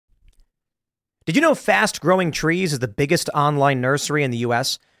Did you know Fast Growing Trees is the biggest online nursery in the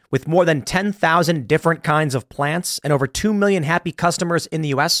U.S. with more than 10,000 different kinds of plants and over 2 million happy customers in the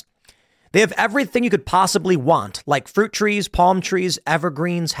U.S.? They have everything you could possibly want, like fruit trees, palm trees,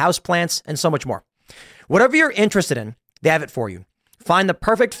 evergreens, houseplants, and so much more. Whatever you're interested in, they have it for you. Find the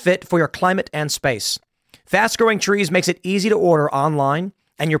perfect fit for your climate and space. Fast Growing Trees makes it easy to order online,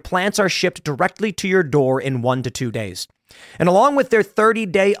 and your plants are shipped directly to your door in 1 to 2 days. And along with their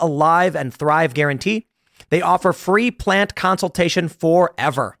 30-day Alive and Thrive guarantee, they offer free plant consultation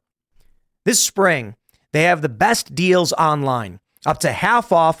forever. This spring, they have the best deals online, up to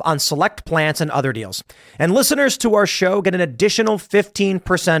half off on select plants and other deals. And listeners to our show get an additional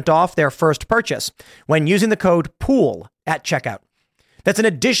 15% off their first purchase when using the code POOL at checkout. That's an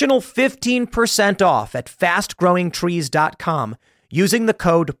additional 15% off at fastgrowingtrees.com using the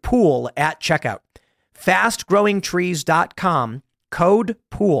code POOL at checkout. fastgrowingtrees.com, code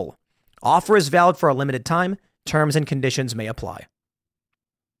POOL. Offer is valid for a limited time. Terms and conditions may apply.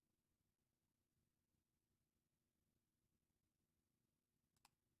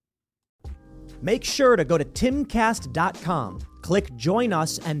 Make sure to go to timcast.com, click join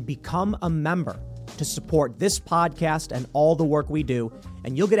us, and become a member to support this podcast and all the work we do.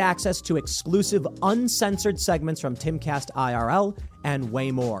 And you'll get access to exclusive uncensored segments from Timcast IRL and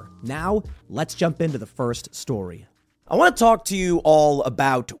way more. Now, let's jump into the first story. I want to talk to you all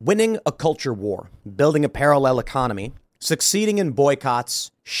about winning a culture war, building a parallel economy, succeeding in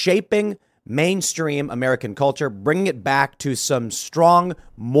boycotts, shaping mainstream American culture, bringing it back to some strong,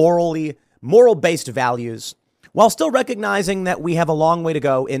 moral-based values, while still recognizing that we have a long way to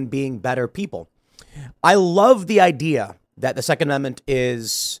go in being better people. I love the idea that the Second Amendment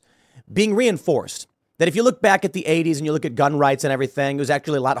is being reinforced. That if you look back at the 80s and you look at gun rights and everything, it was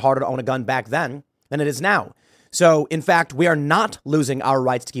actually a lot harder to own a gun back then than it is now. So, in fact, we are not losing our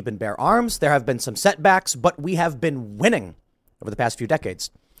rights to keep and bear arms. There have been some setbacks, but we have been winning over the past few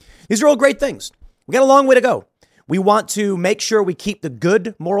decades. These are all great things. We got a long way to go. We want to make sure we keep the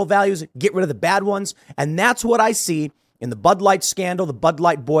good moral values, get rid of the bad ones. And that's what I see in the Bud Light scandal, the Bud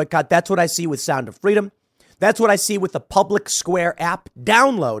Light boycott. That's what I see with Sound of Freedom. That's what I see with the Public Square app.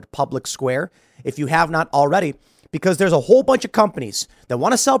 Download Public Square if you have not already, because there's a whole bunch of companies that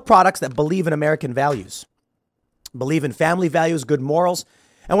want to sell products that believe in American values, believe in family values, good morals.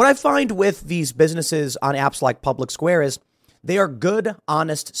 And what I find with these businesses on apps like Public Square is they are good,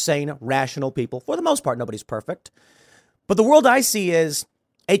 honest, sane, rational people. For the most part, nobody's perfect. But the world I see is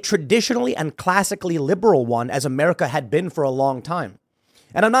a traditionally and classically liberal one, as America had been for a long time.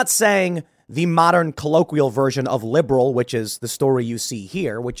 And I'm not saying the modern colloquial version of liberal, which is the story you see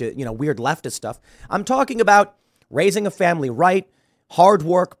here, which is, weird leftist stuff. I'm talking about raising a family right, hard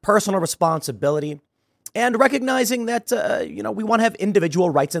work, personal responsibility, and recognizing that, we want to have individual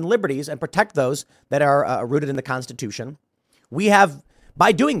rights and liberties and protect those that are rooted in the Constitution. We have,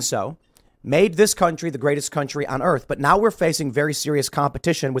 by doing so, made this country the greatest country on earth. But now we're facing very serious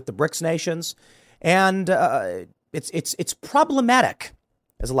competition with the BRICS nations. And it's problematic,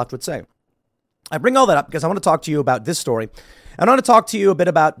 as the left would say. I bring all that up because I want to talk to you about this story. I want to talk to you a bit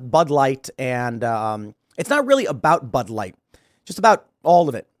about Bud Light. And it's not really about Bud Light, just about all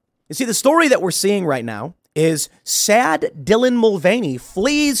of it. You see, the story that we're seeing right now is sad Dylan Mulvaney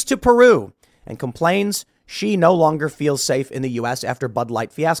flees to Peru and complains she no longer feels safe in the U.S. after Bud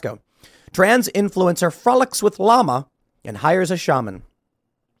Light fiasco. Trans influencer frolics with llama and hires a shaman.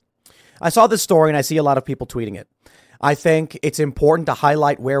 I saw this story and I see a lot of people tweeting it. I think it's important to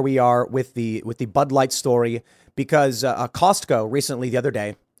highlight where we are with the Bud Light story because Costco recently the other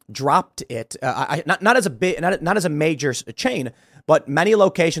day dropped it. Not as a major chain, but many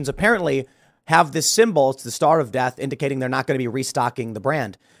locations apparently have this symbol, it's the Star of Death, indicating they're not going to be restocking the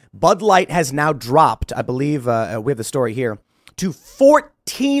brand. Bud Light has now dropped, I believe, we have the story here, to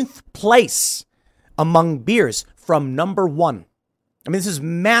 14th place among beers from number 1. I mean, this is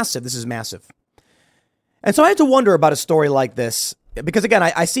massive. This is massive. And so I had to wonder about a story like this, because, again,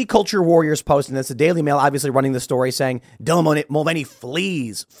 I see Culture Warriors posting this. The Daily Mail obviously running the story saying, Dylan Mulvaney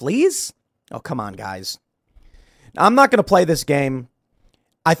flees. Flees? Oh, come on, guys. Now, I'm not going to play this game.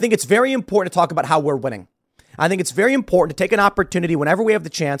 I think it's very important to talk about how we're winning. I think it's very important to take an opportunity whenever we have the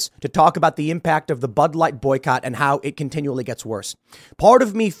chance to talk about the impact of the Bud Light boycott and how it continually gets worse. Part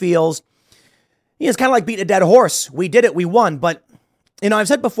of me feels, it's kind of like beating a dead horse. We did it. We won. But, I've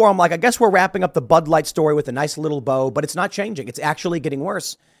said before, I'm like, I guess we're wrapping up the Bud Light story with a nice little bow, but it's not changing. It's actually getting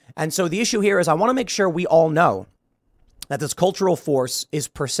worse. And so the issue here is I want to make sure we all know that this cultural force is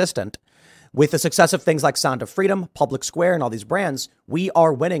persistent. With the success of things like Sound of Freedom, Public Square, and all these brands, we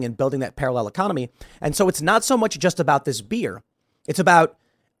are winning and building that parallel economy. And so it's not so much just about this beer. It's about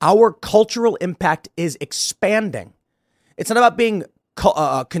Our cultural impact is expanding. It's not about being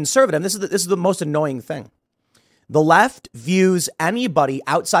conservative. This is the most annoying thing. The left views anybody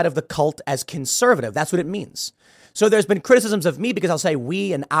outside of the cult as conservative. That's what it means. So there's been criticisms of me because I'll say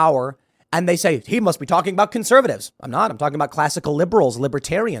we and our, and they say he must be talking about conservatives. I'm not. I'm talking about classical liberals,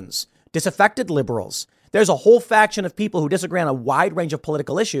 libertarians, disaffected liberals. There's a whole faction of people who disagree on a wide range of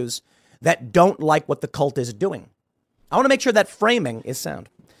political issues that don't like what the cult is doing. I want to make sure that framing is sound.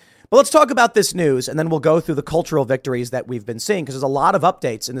 But let's talk about this news, and then we'll go through the cultural victories that we've been seeing, because there's a lot of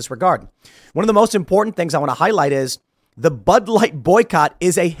updates in this regard. One of the most important things I want to highlight is the Bud Light boycott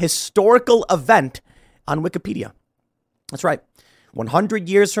is a historical event on Wikipedia. That's right. 100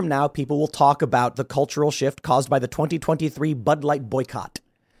 years from now, people will talk about the cultural shift caused by the 2023 Bud Light boycott.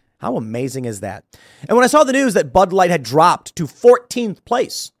 How amazing is that? And when I saw the news that Bud Light had dropped to 14th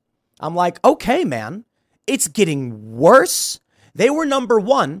place, I'm like, okay, man, it's getting worse. They were number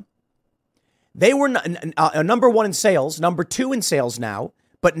one. They were number one in sales, number two in sales now,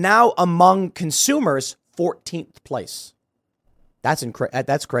 but now among consumers, 14th place.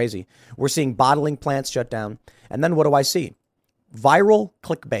 That's crazy. We're seeing bottling plants shut down. And then what do I see? Viral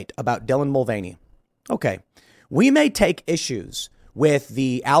clickbait about Dylan Mulvaney. Okay, we may take issues with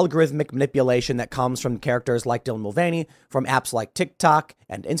the algorithmic manipulation that comes from characters like Dylan Mulvaney, from apps like TikTok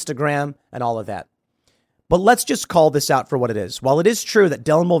and Instagram and all of that. But let's just call this out for what it is. While it is true that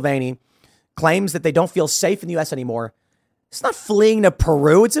Dylan Mulvaney claims that they don't feel safe in the U.S. anymore, it's not fleeing to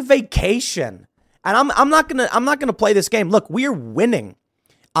Peru. It's a vacation. And I'm not gonna play this game. Look, we're winning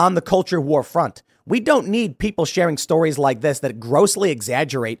on the culture war front. We don't need people sharing stories like this that grossly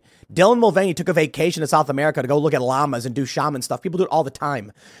exaggerate. Dylan Mulvaney took a vacation to South America to go look at llamas and do shaman stuff. People do it all the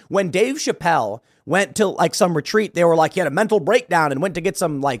time. When Dave Chappelle went to like some retreat, they were like, he had a mental breakdown and went to get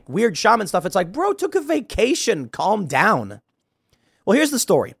some like weird shaman stuff. It's like, bro, took a vacation. Calm down. Well, here's the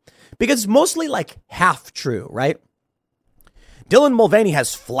story, because it's mostly like half true, right? Dylan Mulvaney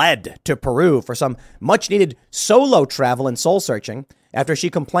has fled to Peru for some much needed solo travel and soul searching after she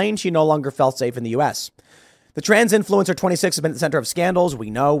complained she no longer felt safe in the U.S. The trans influencer 26 has been at the center of scandals.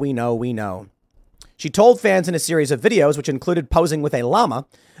 We know. She told fans in a series of videos, which included posing with a llama,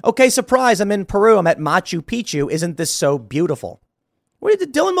 okay, surprise, I'm in Peru. I'm at Machu Picchu. Isn't this so beautiful?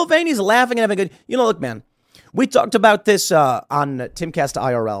 Dylan Mulvaney's laughing and having a good, look, man, we talked about this on Timcast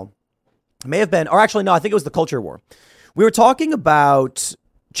IRL. It may have been, or actually, no, I think it was the culture war. We were talking about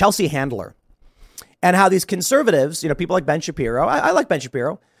Chelsea Handler and how these conservatives, people like Ben Shapiro, I like Ben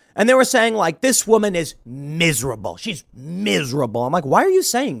Shapiro, and they were saying like, this woman is miserable. She's miserable. I'm like, why are you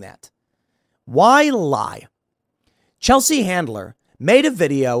saying that? Why lie? Chelsea Handler made a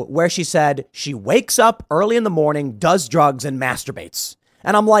video where she said she wakes up early in the morning, does drugs and masturbates.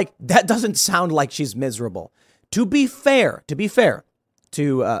 And I'm like, that doesn't sound like she's miserable. To be fair,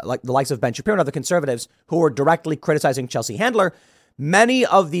 to like the likes of Ben Shapiro and other conservatives who are directly criticizing Chelsea Handler, many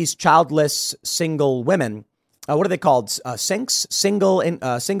of these childless single women, what are they called? Sinks, single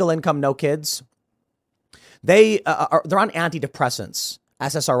income, no kids. They're on antidepressants,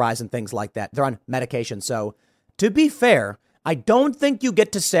 SSRIs and things like that. They're on medication. So to be fair, I don't think you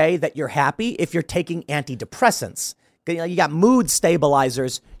get to say that you're happy if you're taking antidepressants. You got mood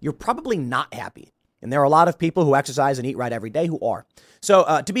stabilizers. You're probably not happy. And there are a lot of people who exercise and eat right every day who are.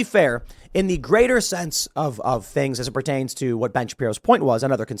 So to be fair, in the greater sense of things as it pertains to what Ben Shapiro's point was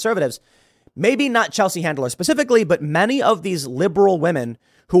and other conservatives, maybe not Chelsea Handler specifically, but many of these liberal women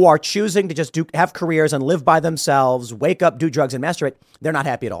who are choosing to just have careers and live by themselves, wake up, do drugs and masturbate, they're not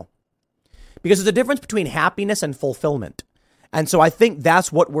happy at all. Because there's a difference between happiness and fulfillment. And so I think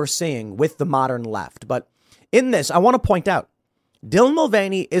that's what we're seeing with the modern left. But in this, I want to point out, Dylan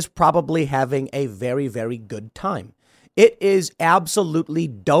Mulvaney is probably having a very, very good time. It is absolutely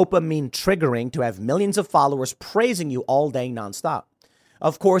dopamine triggering to have millions of followers praising you all day nonstop.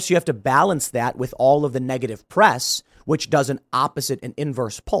 Of course, you have to balance that with all of the negative press, which does an opposite and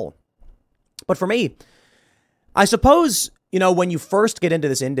inverse pull. But for me, I suppose, when you first get into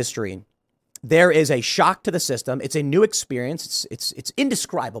this industry, there is a shock to the system. It's a new experience. It's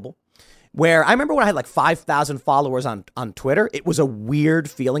indescribable. Where I remember when I had like 5,000 followers on Twitter, it was a weird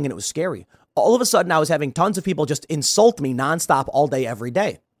feeling and it was scary. All of a sudden, I was having tons of people just insult me nonstop all day, every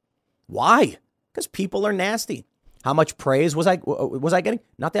day. Why? Because people are nasty. How much praise was I getting?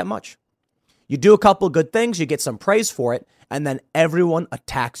 Not that much. You do a couple good things, you get some praise for it, and then everyone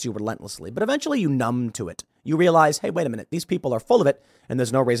attacks you relentlessly. But eventually you numb to it. You realize, hey, wait a minute, these people are full of it, and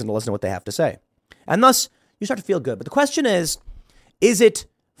there's no reason to listen to what they have to say. And thus, you start to feel good. But the question is it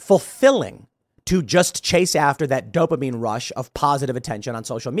fulfilling to just chase after that dopamine rush of positive attention on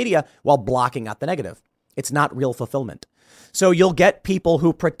social media while blocking out the negative? It's not real fulfillment. So you'll get people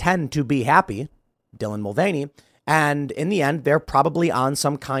who pretend to be happy, Dylan Mulvaney, and in the end, they're probably on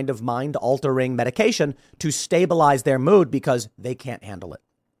some kind of mind-altering medication to stabilize their mood because they can't handle it.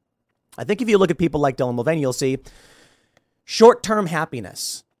 I think if you look at people like Dylan Mulvaney, you'll see short-term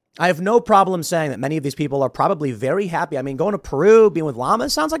happiness. I have no problem saying that many of these people are probably very happy. I mean, going to Peru, being with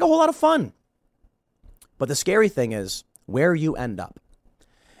llamas sounds like a whole lot of fun. But the scary thing is where you end up.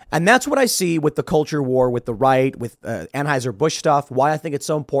 And that's what I see with the culture war, with the right, with Anheuser-Busch stuff, why I think it's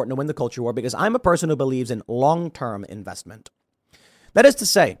so important to win the culture war, because I'm a person who believes in long-term investment. That is to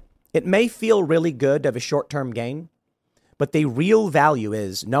say, it may feel really good to have a short-term gain, but the real value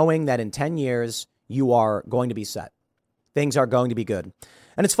is knowing that in 10 years, you are going to be set. Things are going to be good.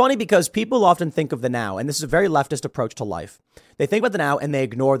 And it's funny because people often think of the now, and this is a very leftist approach to life. They think about the now and they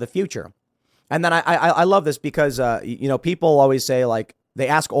ignore the future. And then I love this because, people always say, like, they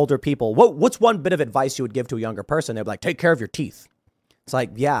ask older people, what's one bit of advice you would give to a younger person? They're like, take care of your teeth. It's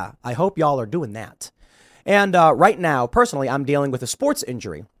like, yeah, I hope y'all are doing that. And right now, personally, I'm dealing with a sports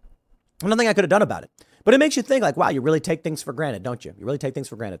injury. Nothing I could have done about it. But it makes you think like, wow, you really take things for granted, don't you? You really take things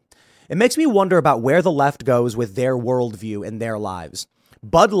for granted. It makes me wonder about where the left goes with their worldview in their lives.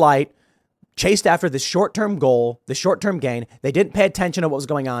 Bud Light chased after this short-term goal, the short-term gain. They didn't pay attention to what was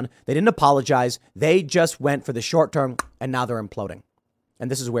going on. They didn't apologize. They just went for the short-term, and now they're imploding. And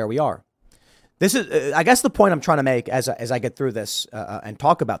this is where we are. This is, I guess the point I'm trying to make as I get through this and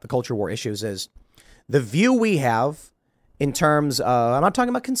talk about the culture war issues is the view we have in terms of, I'm not talking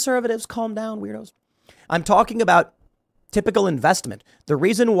about conservatives, calm down, weirdos. I'm talking about typical investment. The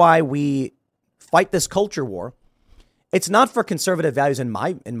reason why we fight this culture war, it's not for conservative values in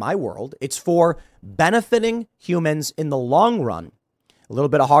my world. It's for benefiting humans in the long run. A little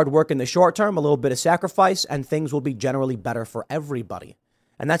bit of hard work in the short term, a little bit of sacrifice, and things will be generally better for everybody.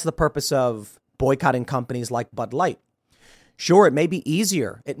 And that's the purpose of boycotting companies like Bud Light. Sure, it may be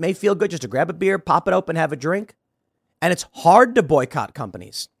easier. It may feel good just to grab a beer, pop it open, have a drink. And it's hard to boycott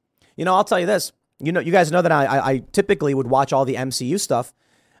companies. I'll tell you this. You guys know that I typically would watch all the MCU stuff.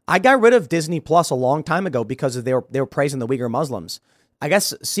 I got rid of Disney Plus a long time ago because they were praising the Uyghur Muslims. I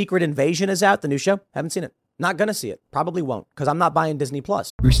guess Secret Invasion is out, the new show. Haven't seen it. Not going to see it. Probably won't, because I'm not buying Disney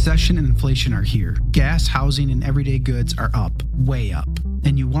Plus. Recession and inflation are here. Gas, housing, and everyday goods are up, way up.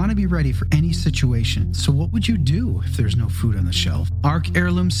 And you want to be ready for any situation. So what would you do if there's no food on the shelf? ARC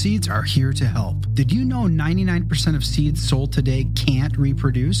Heirloom Seeds are here to help. Did you know 99% of seeds sold today can't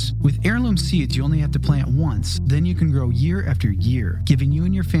reproduce? With Heirloom Seeds, you only have to plant once. Then you can grow year after year, giving you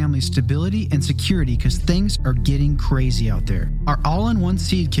and your family stability and security because things are getting crazy out there. Our all-in-one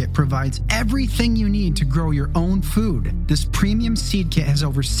seed kit provides everything you need to grow your own food. This premium seed kit has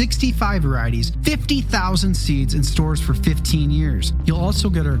over 65 varieties, 50,000 seeds, and stores for 15 years. You'll also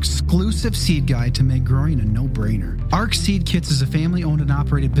get our exclusive seed guide to make growing a no-brainer. ARC Seed Kits is a family-owned and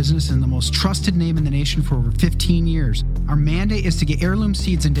operated business and the most trusted name in the nation for over 15 years. Our mandate is to get heirloom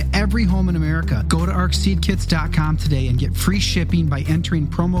seeds into every home in America. Go to arcseedkits.com today and get free shipping by entering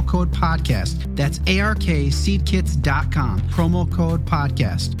promo code podcast. That's ARKseedkits.com, promo code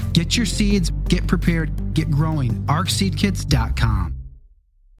podcast. Get your seeds, get prepared, get growing. arcseedkits.com.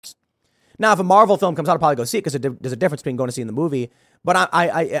 Now, if a Marvel film comes out, I'll probably go see it because there's a difference between going to see it in the movie. But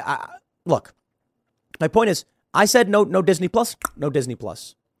I look, my point is, I said no Disney Plus, no Disney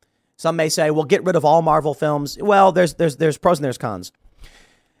Plus. Some may say, well, get rid of all Marvel films. Well, there's pros and there's cons.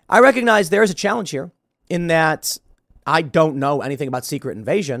 I recognize there is a challenge here in that I don't know anything about Secret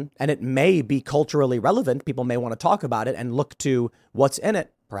Invasion, and it may be culturally relevant. People may want to talk about it and look to what's in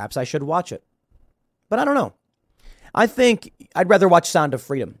it. Perhaps I should watch it. But I don't know. I think I'd rather watch Sound of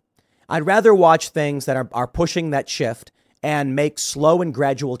Freedom. I'd rather watch things that are pushing that shift and make slow and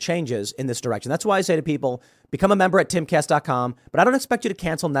gradual changes in this direction. That's why I say to people, become a member at timcast.com, but I don't expect you to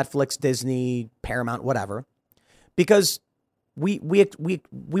cancel Netflix, Disney, Paramount, whatever, because we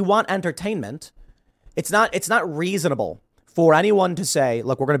want entertainment. It's not reasonable for anyone to say,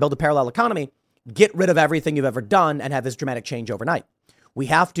 look, we're going to build a parallel economy, get rid of everything you've ever done and have this dramatic change overnight. We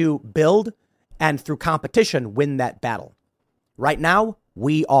have to build and through competition win that battle. Right now,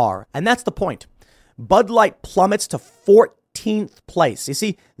 we are. And that's the point. Bud Light plummets to 14th place. You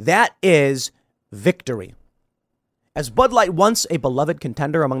see, that is victory. As Bud Light, once a beloved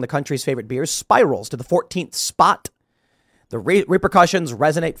contender among the country's favorite beers, spirals to the 14th spot, the repercussions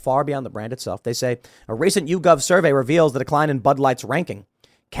resonate far beyond the brand itself. They say a recent YouGov survey reveals the decline in Bud Light's ranking,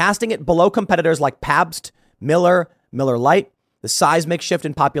 casting it below competitors like Pabst, Miller Lite. The seismic shift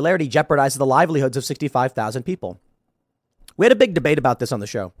in popularity jeopardizes the livelihoods of 65,000 people. We had a big debate about this on the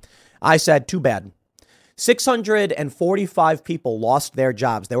show. I said, too bad. 645 people lost their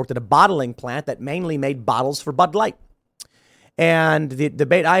jobs. They worked at a bottling plant that mainly made bottles for Bud Light. And the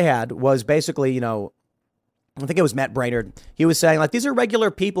debate I had was basically, I think it was Matt Brainerd. He was saying, like, these are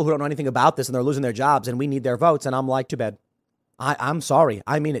regular people who don't know anything about this and they're losing their jobs and we need their votes. And I'm like, too bad. I'm sorry.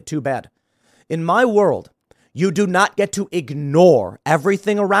 I mean it, too bad. In my world, you do not get to ignore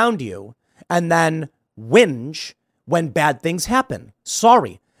everything around you and then whinge when bad things happen.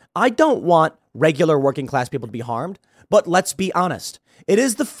 Sorry. I don't want regular working class people to be harmed. But let's be honest. It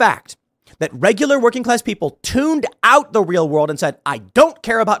is the fact that regular working class people tuned out the real world and said, I don't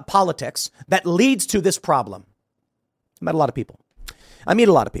care about politics, that leads to this problem. I met a lot of people.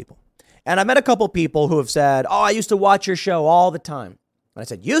 And I met a couple people who have said, oh, I used to watch your show all the time. And I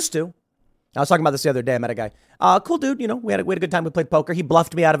said, used to? I was talking about this the other day. I met a guy, cool dude. We had a good time. We played poker. He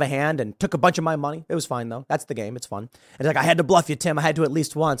bluffed me out of a hand and took a bunch of my money. It was fine, though. That's the game. It's fun. And he's like, I had to bluff you, Tim. I had to at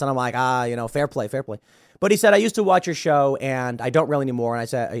least once. And I'm like, fair play. But he said, I used to watch your show and I don't really anymore. And I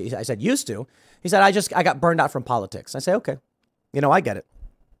said, used to. He said, I got burned out from politics. I say, okay, I get it.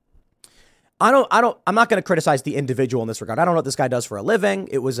 I'm not going to criticize the individual in this regard. I don't know what this guy does for a living.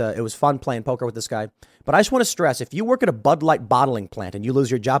 It was fun playing poker with this guy. But I just want to stress, if you work at a Bud Light bottling plant and you lose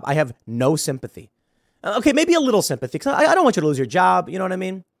your job, I have no sympathy. Okay, maybe a little sympathy, because I don't want you to lose your job. You know what I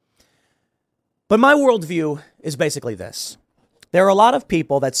mean? But my worldview is basically this. There are a lot of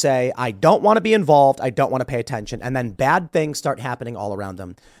people that say, I don't want to be involved. I don't want to pay attention. And then bad things start happening all around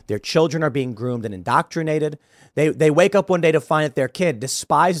them. Their children are being groomed and indoctrinated. They wake up one day to find that their kid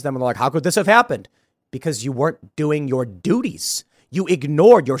despises them. And they're like, how could this have happened? Because you weren't doing your duties. You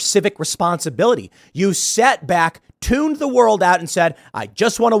ignored your civic responsibility. You sat back, tuned the world out and said, I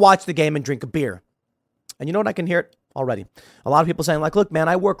just want to watch the game and drink a beer. And you know what? I can hear it already. A lot of people saying like, look, man,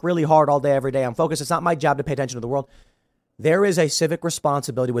 I work really hard all day, every day. I'm focused. It's not my job to pay attention to the world. There is a civic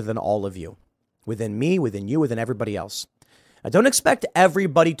responsibility within all of you, within me, within you, within everybody else. I don't expect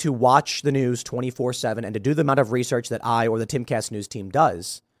everybody to watch the news 24/7 and to do the amount of research that I or the Timcast News team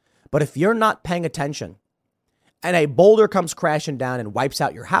does. But if you're not paying attention and a boulder comes crashing down and wipes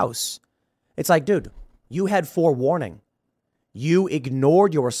out your house, it's like, dude, you had forewarning. You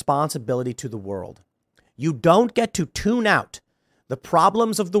ignored your responsibility to the world. You don't get to tune out the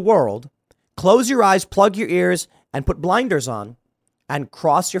problems of the world, close your eyes, plug your ears, and put blinders on and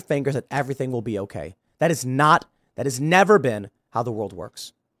cross your fingers that everything will be okay. That has never been how the world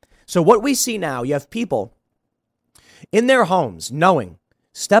works. So what we see now, you have people in their homes knowing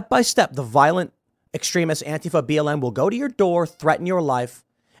step by step the violent extremists, Antifa, BLM will go to your door, threaten your life.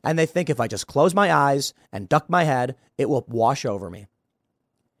 And they think if I just close my eyes and duck my head, it will wash over me.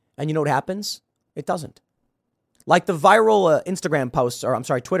 And you know what happens? It doesn't. Like the viral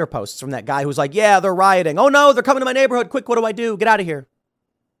Twitter posts from that guy who's like, yeah, they're rioting. Oh, no, they're coming to my neighborhood. Quick, what do I do? Get out of here.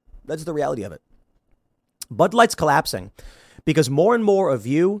 That's the reality of it. Bud Light's collapsing because more and more of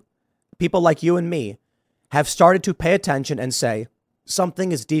you, people like you and me, have started to pay attention and say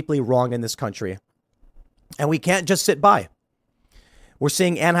something is deeply wrong in this country. And we can't just sit by. We're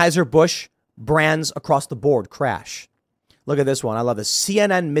seeing Anheuser-Busch brands across the board crash. Look at this one. I love this.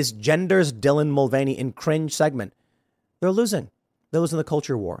 CNN misgenders Dylan Mulvaney in cringe segment. They're losing. They're losing the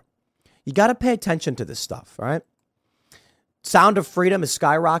culture war. You got to pay attention to this stuff, all right? Sound of freedom is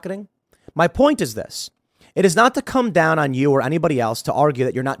skyrocketing. My point is this. It is not to come down on you or anybody else to argue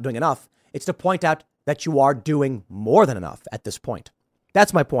that you're not doing enough. It's to point out that you are doing more than enough at this point.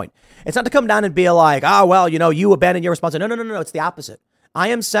 That's my point. It's not to come down and be like, you abandoned your responsibility. No. It's the opposite. I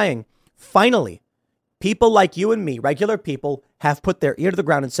am saying, finally, people like you and me, regular people, have put their ear to the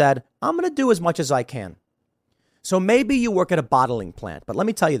ground and said, I'm going to do as much as I can. So maybe you work at a bottling plant, but let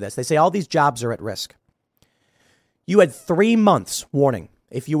me tell you this. They say all these jobs are at risk. You had 3 months warning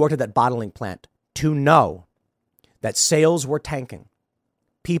if you worked at that bottling plant to know that sales were tanking.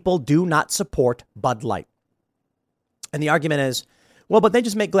 People do not support Bud Light. And the argument is, well, but they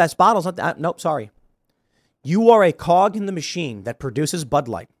just make glass bottles. Nope, sorry. You are a cog in the machine that produces Bud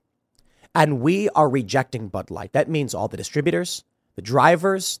Light. And we are rejecting Bud Light. That means all the distributors, the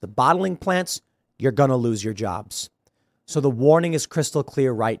drivers, the bottling plants, you're going to lose your jobs. So the warning is crystal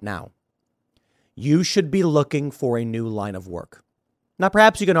clear right now. You should be looking for a new line of work. Now,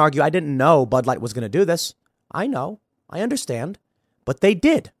 perhaps you can argue, I didn't know Bud Light was going to do this. I know. I understand. But they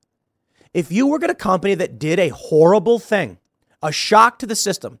did. If you work at a company that did a horrible thing, a shock to the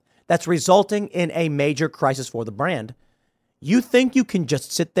system that's resulting in a major crisis for the brand, you think you can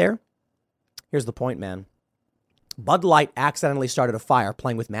just sit there? Here's the point, man. Bud Light accidentally started a fire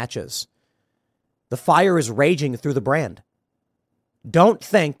playing with matches. The fire is raging through the brand. Don't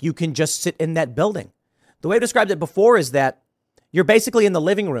think you can just sit in that building. The way I described it before is that you're basically in the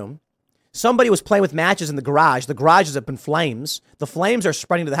living room. Somebody was playing with matches in the garage. The garage is up in flames. The flames are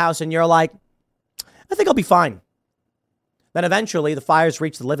spreading to the house, and you're like, I think I'll be fine. Then eventually the fires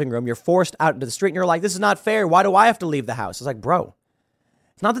reach the living room. You're forced out into the street and you're like, this is not fair. Why do I have to leave the house? It's like, bro,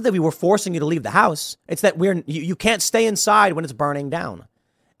 it's not that we were forcing you to leave the house. It's that you can't stay inside when it's burning down.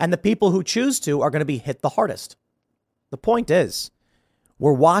 And the people who choose to are going to be hit the hardest. The point is,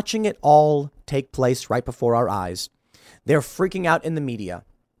 we're watching it all take place right before our eyes. They're freaking out in the media.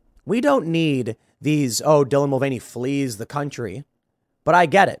 We don't need these, Dylan Mulvaney flees the country. But I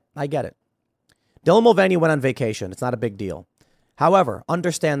get it. Dylan Mulvaney went on vacation. It's not a big deal. However,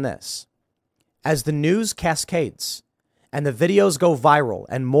 understand this. As the news cascades and the videos go viral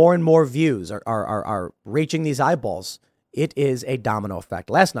and more views are reaching these eyeballs, it is a domino effect.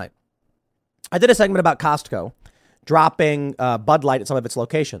 Last night, I did a segment about Costco dropping Bud Light at some of its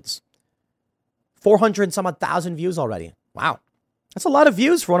locations. 400 and some odd thousand views already. Wow. That's a lot of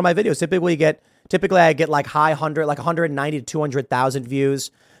views for one of my videos. Typically I get like high 100, like 190 to 200,000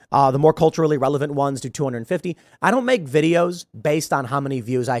 views. The more culturally relevant ones do 250. I don't make videos based on how many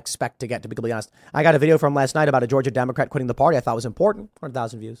views I expect to get, to be completely honest. I got a video from last night about a Georgia Democrat quitting the party. I thought was important.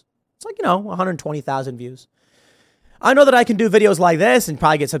 100,000 views. It's like, 120,000 views. I know that I can do videos like this and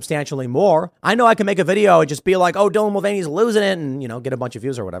probably get substantially more. I know I can make a video and just be like, Dylan Mulvaney's losing it and, get a bunch of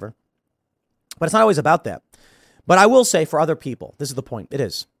views or whatever. But it's not always about that. But I will say for other people, this is the point. It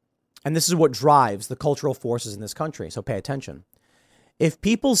is. And this is what drives the cultural forces in this country. So pay attention. If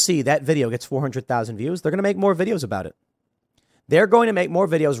people see that video gets 400,000 views, they're going to make more videos about it. They're going to make more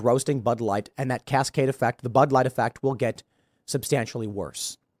videos roasting Bud Light, and that cascade effect, the Bud Light effect, will get substantially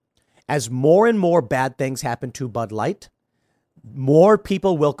worse. As more and more bad things happen to Bud Light, more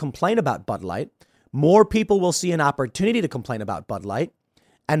people will complain about Bud Light. More people will see an opportunity to complain about Bud Light,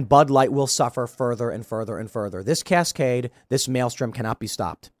 and Bud Light will suffer further and further and further. This cascade, this maelstrom cannot be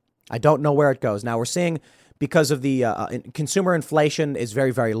stopped. I don't know where it goes. Now we're seeing, because of the consumer inflation is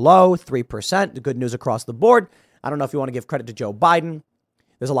very, very low, 3%. The good news across the board. I don't know if you want to give credit to Joe Biden.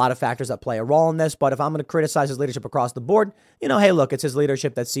 There's a lot of factors that play a role in this. But if I'm going to criticize his leadership across the board, hey, look, it's his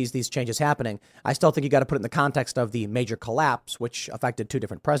leadership that sees these changes happening. I still think you got to put it in the context of the major collapse, which affected two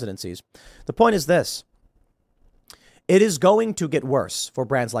different presidencies. The point is this. It is going to get worse for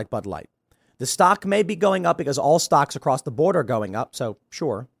brands like Bud Light. The stock may be going up because all stocks across the board are going up. So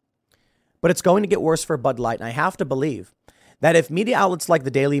sure. But it's going to get worse for Bud Light. And I have to believe that if media outlets like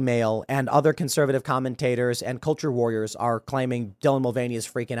the Daily Mail and other conservative commentators and culture warriors are claiming Dylan Mulvaney is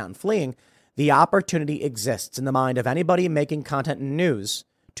freaking out and fleeing, the opportunity exists in the mind of anybody making content and news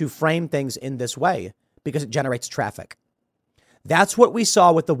to frame things in this way because it generates traffic. That's what we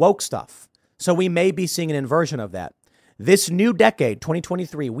saw with the woke stuff. So we may be seeing an inversion of that. This new decade,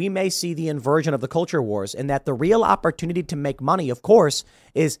 2023, we may see the inversion of the culture wars in that the real opportunity to make money, of course,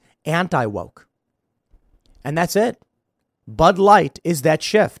 is anti-woke. And that's it. Bud Light is that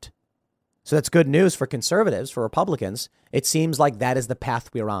shift. So that's good news for conservatives, for Republicans. It seems like that is the path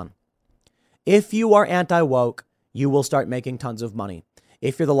we're on. If you are anti-woke, you will start making tons of money.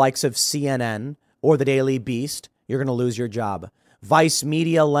 If you're the likes of CNN or the Daily Beast, you're going to lose your job. Vice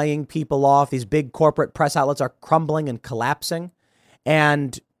media laying people off. These big corporate press outlets are crumbling and collapsing.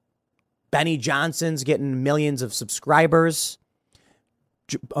 And Benny Johnson's getting millions of subscribers.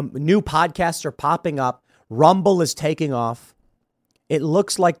 New podcasts are popping up. Rumble is taking off. It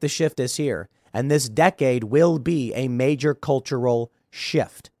looks like the shift is here. And this decade will be a major cultural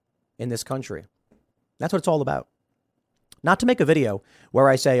shift in this country. That's what it's all about. Not to make a video where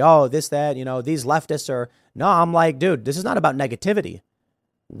I say, this, that, these leftists are. No, I'm like, dude, this is not about negativity.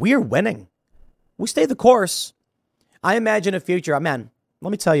 We're winning. We stay the course. I imagine a future. Man, let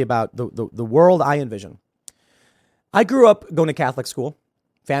me tell you about the world I envision. I grew up going to Catholic school.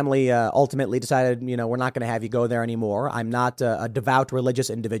 Family ultimately decided, we're not going to have you go there anymore. I'm not a devout religious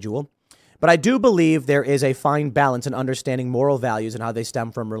individual. But I do believe there is a fine balance in understanding moral values and how they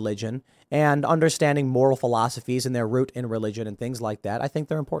stem from religion and understanding moral philosophies and their root in religion and things like that. I think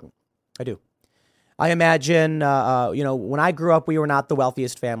they're important. I do. I imagine, when I grew up, we were not the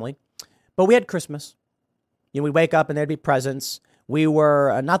wealthiest family, but we had Christmas. We'd wake up and there'd be presents. We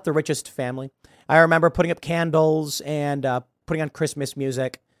were not the richest family. I remember putting up candles and putting on Christmas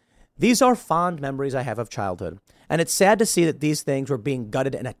music. These are fond memories I have of childhood. And it's sad to see that these things were being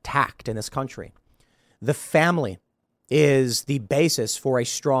gutted and attacked in this country. The family is the basis for a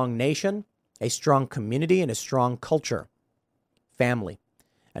strong nation, a strong community, and a strong culture. Family.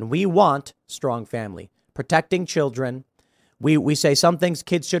 And we want strong family. Protecting children. We say some things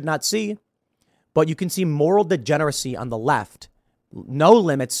kids should not see, but you can see moral degeneracy on the left. No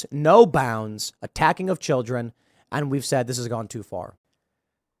limits, no bounds, attacking of children. And we've said this has gone too far.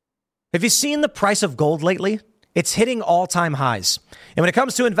 Have you seen the price of gold lately? It's hitting all-time highs. And when it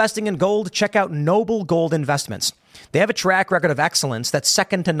comes to investing in gold, check out Noble Gold Investments. They have a track record of excellence that's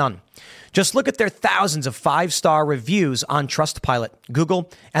second to none. Just look at their thousands of 5-star reviews on Trustpilot, Google,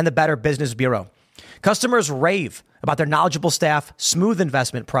 and the Better Business Bureau. Customers rave about their knowledgeable staff, smooth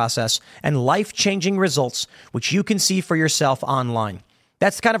investment process, and life-changing results, which you can see for yourself online.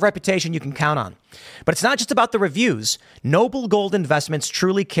 That's the kind of reputation you can count on. But it's not just about the reviews. Noble Gold Investments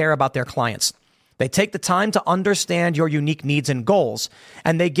truly care about their clients. They take the time to understand your unique needs and goals,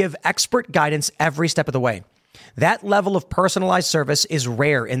 and they give expert guidance every step of the way. That level of personalized service is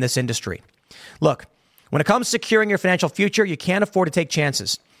rare in this industry. Look, when it comes to securing your financial future, you can't afford to take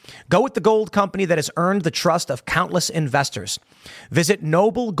chances. Go with the gold company that has earned the trust of countless investors. Visit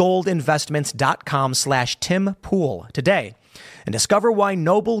noblegoldinvestments.com/Tim Pool today and discover why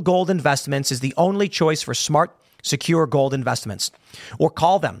Noble Gold Investments is the only choice for smart, secure gold investments. Or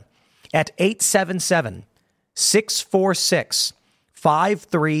call them at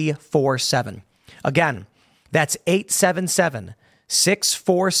 877-646-5347. Again, that's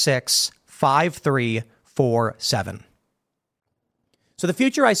 877-646-5347. So the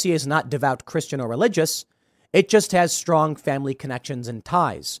future I see is not devout Christian or religious. It just has strong family connections and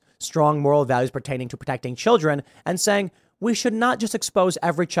ties, strong moral values pertaining to protecting children, and saying we should not just expose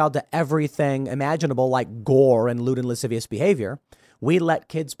every child to everything imaginable like gore and lewd and lascivious behavior. We let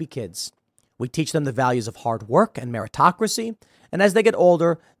kids be kids. We teach them the values of hard work and meritocracy. And as they get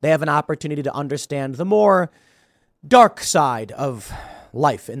older, they have an opportunity to understand the more dark side of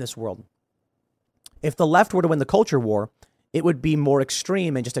life in this world. If the left were to win the culture war, it would be more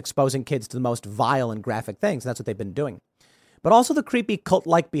extreme in just exposing kids to the most vile and graphic things. That's what they've been doing. But also the creepy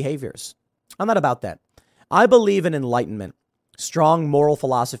cult-like behaviors. I'm not about that. I believe in enlightenment, strong moral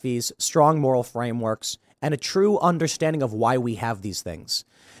philosophies, strong moral frameworks, and a true understanding of why we have these things.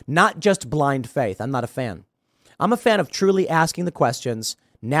 Not just blind faith. I'm not a fan. I'm a fan of truly asking the questions,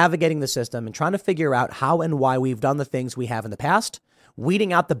 navigating the system, and trying to figure out how and why we've done the things we have in the past,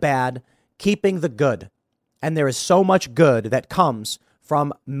 weeding out the bad, keeping the good. And there is so much good that comes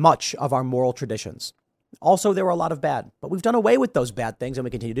from much of our moral traditions. Also, there were a lot of bad, but we've done away with those bad things and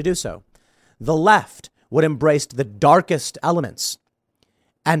we continue to do so. The left would embrace the darkest elements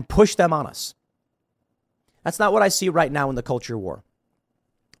and push them on us. That's not what I see right now in the culture war.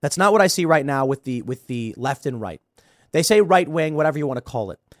 That's not what I see right now with the left and right. They say right wing, whatever you want to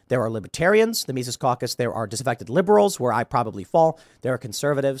call it. There are libertarians, the Mises Caucus. There are disaffected liberals, where I probably fall. There are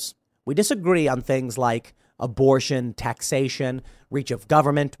conservatives. We disagree on things like abortion, taxation, reach of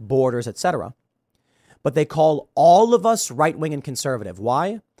government, borders, etc. But they call all of us right-wing and conservative.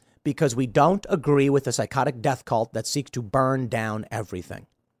 Why? Because we don't agree with the psychotic death cult that seeks to burn down everything.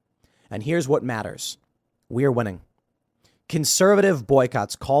 And here's what matters. We're winning. Conservative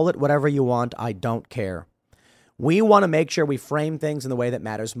boycotts, call it whatever you want. I don't care. We want to make sure we frame things in the way that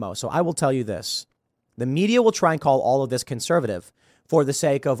matters most. So I will tell you this. The media will try and call all of this conservative for the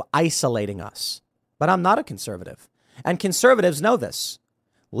sake of isolating us. But I'm not a conservative. And conservatives know this.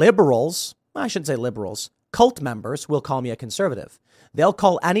 Liberals, I shouldn't say liberals, cult members will call me a conservative. They'll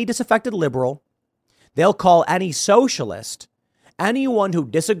call any disaffected liberal. They'll call any socialist, anyone who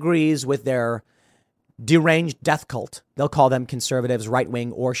disagrees with their deranged death cult. They'll call them conservatives,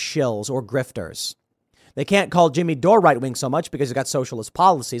 right-wing, or shills, or grifters. They can't call Jimmy Dore right-wing so much because he's got socialist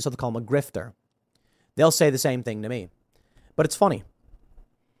policies, so they'll call him a grifter. They'll say the same thing to me. But it's funny.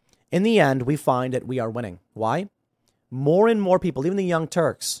 In the end, we find that we are winning. Why? More and more people, even the Young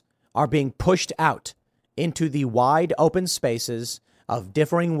Turks, are being pushed out into the wide open spaces of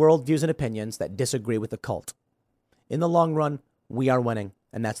differing worldviews and opinions that disagree with the cult. In the long run, we are winning,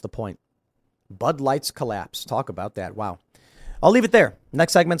 and that's the point. Bud Light's collapse. Talk about that. Wow. I'll leave it there.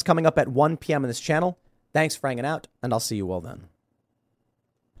 Next segment's coming up at 1 p.m. on this channel. Thanks for hanging out, and I'll see you all then.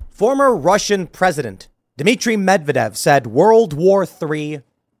 Former Russian President Dmitry Medvedev said World War III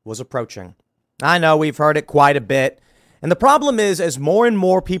was approaching. I know we've heard it quite a bit. And the problem is, as more and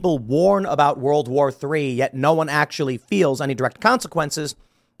more people warn about World War III, yet no one actually feels any direct consequences,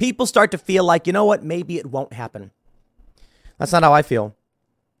 people start to feel like, you know what, maybe it won't happen. That's not how I feel.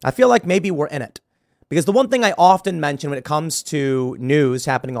 I feel like maybe we're in it. Because the one thing I often mention when it comes to news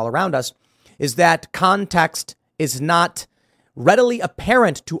happening all around us is that context is not readily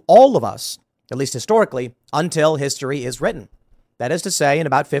apparent to all of us, at least historically, until history is written. That is to say, in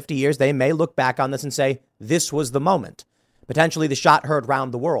about 50 years, they may look back on this and say, this was the moment. Potentially the shot heard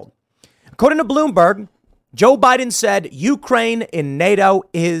round the world. According to Bloomberg, Joe Biden said Ukraine in NATO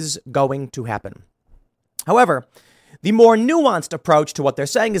is going to happen. However, the more nuanced approach to what they're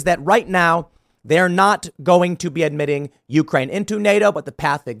saying is that right now, they're not going to be admitting Ukraine into NATO, but the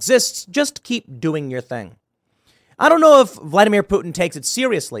path exists. Just keep doing your thing. I don't know if Vladimir Putin takes it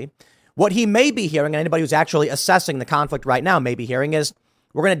seriously What he may be hearing, and anybody who's actually assessing the conflict right now may be hearing, is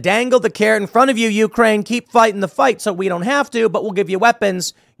we're going to dangle the carrot in front of you, Ukraine. Keep fighting the fight so we don't have to, but we'll give you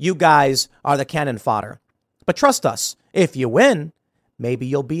weapons. You guys are the cannon fodder. But trust us, if you win, maybe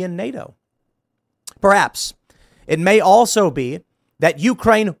you'll be in NATO. Perhaps it may also be that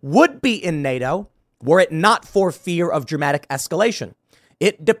Ukraine would be in NATO were it not for fear of dramatic escalation.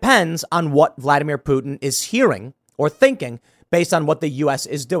 It depends on what Vladimir Putin is hearing or thinking based on what the U.S.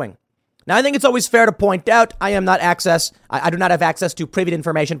 is doing. Now, I think it's always fair to point out I do not have access to private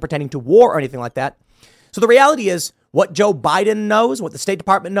information pertaining to war or anything like that. So the reality is what Joe Biden knows, what the State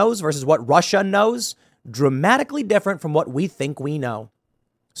Department knows versus what Russia knows, dramatically different from what we think we know.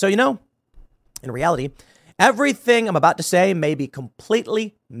 So, in reality, everything I'm about to say may be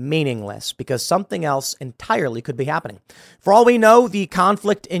completely meaningless because something else entirely could be happening. For all we know, the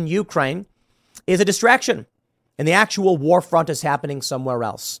conflict in Ukraine is a distraction and the actual war front is happening somewhere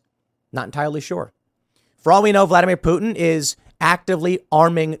else. Not entirely sure. For all we know, Vladimir Putin is actively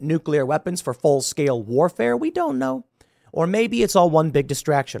arming nuclear weapons for full-scale warfare. We don't know. Or maybe it's all one big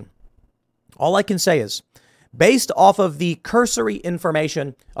distraction. All I can say is, based off of the cursory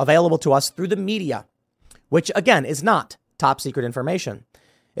information available to us through the media, which again is not top secret information,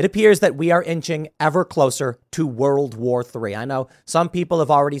 it appears that we are inching ever closer to World War III. I know some people have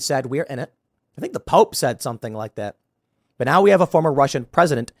already said we're in it. I think the Pope said something like that. But now we have a former Russian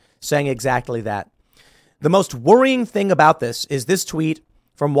president saying exactly that. The most worrying thing about this is this tweet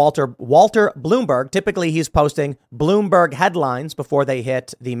from Walter Bloomberg. Typically, he's posting Bloomberg headlines before they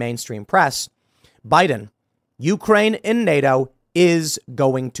hit the mainstream press. Biden, Ukraine in NATO is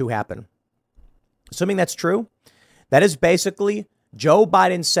going to happen. Assuming that's true, that is basically Joe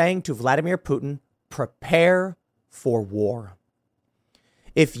Biden saying to Vladimir Putin, prepare for war.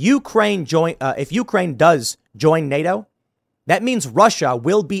 If Ukraine does join NATO, that means Russia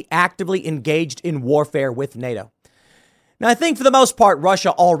will be actively engaged in warfare with NATO. Now, I think for the most part,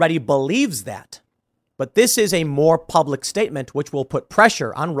 Russia already believes that. But this is a more public statement which will put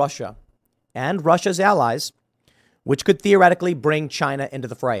pressure on Russia and Russia's allies, which could theoretically bring China into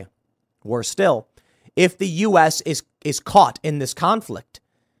the fray. Worse still, if the U.S. is caught in this conflict,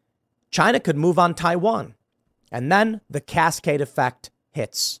 China could move on Taiwan. And then the cascade effect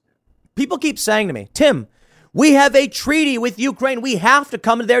hits. People keep saying to me, Tim, we have a treaty with Ukraine. We have to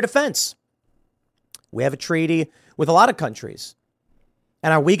come to their defense. We have a treaty with a lot of countries.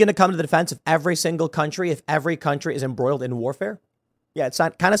 And are we going to come to the defense of every single country if every country is embroiled in warfare? Yeah, it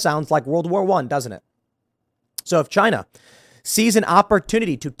kind of sounds like World War I, doesn't it? So if China sees an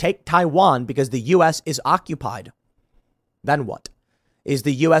opportunity to take Taiwan because the U.S. is occupied, then what? Is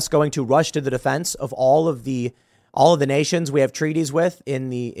the U.S. going to rush to the defense of all of the nations we have treaties with in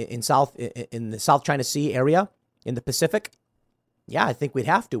the South China Sea area, in the Pacific? Yeah, I think we'd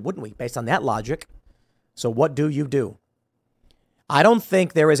have to, wouldn't we, based on that logic? So what do you do? I don't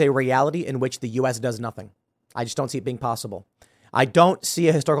think there is a reality in which the U.S. does nothing. I just don't see it being possible. I don't see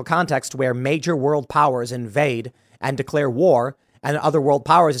a historical context where major world powers invade and declare war and other world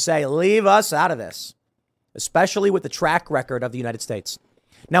powers say, leave us out of this, especially with the track record of the United States.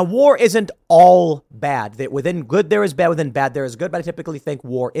 Now, war isn't all bad. Within good, there is bad. Within bad, there is good. But I typically think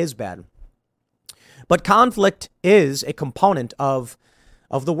war is bad. But conflict is a component of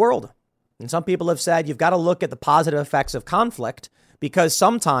the world. And some people have said you've got to look at the positive effects of conflict because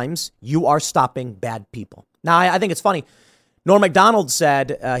sometimes you are stopping bad people. Now, I think it's funny. Norm Macdonald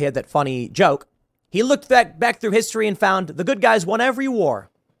said, he had that funny joke. He looked back through history and found the good guys won every war.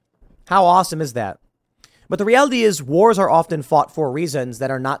 How awesome is that? But the reality is wars are often fought for reasons that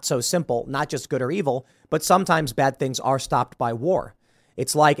are not so simple, not just good or evil, but sometimes bad things are stopped by war.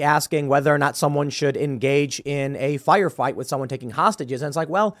 It's like asking whether or not someone should engage in a firefight with someone taking hostages. And it's like,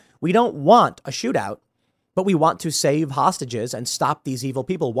 well, we don't want a shootout, but we want to save hostages and stop these evil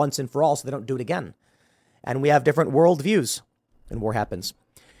people once and for all so they don't do it again. And we have different worldviews when war happens.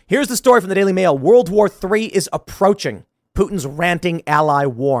 Here's the story from the Daily Mail. World War III is approaching. Putin's ranting ally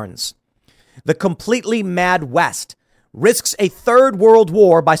warns. The completely mad West risks a third world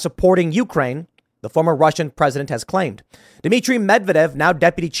war by supporting Ukraine, the former Russian president has claimed. Dmitry Medvedev, now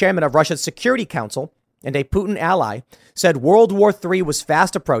deputy chairman of Russia's Security Council and a Putin ally, said World War III was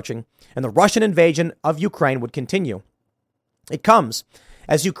fast approaching and the Russian invasion of Ukraine would continue. It comes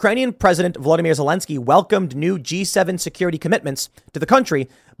as Ukrainian President Volodymyr Zelensky welcomed new G7 security commitments to the country,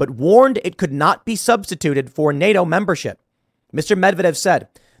 but warned it could not be substituted for NATO membership. Mr. Medvedev said,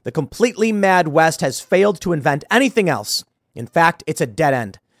 the completely mad West has failed to invent anything else. In fact, it's a dead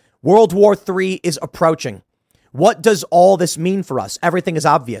end. World War III is approaching. What does all this mean for us? Everything is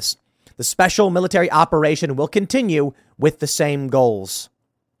obvious. The special military operation will continue with the same goals.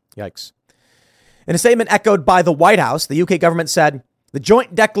 Yikes. In a statement echoed by the White House, the UK government said the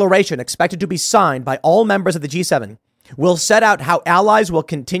joint declaration expected to be signed by all members of the G7 will set out how allies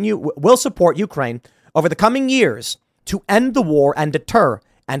will support Ukraine over the coming years to end the war and deter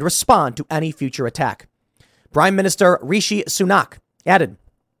and respond to any future attack. Prime Minister Rishi Sunak added,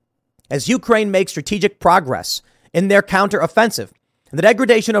 as Ukraine makes strategic progress in their counteroffensive and the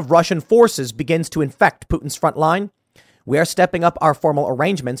degradation of Russian forces begins to infect Putin's front line, we are stepping up our formal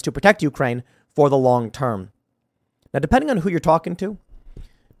arrangements to protect Ukraine for the long term. Now, depending on who you're talking to,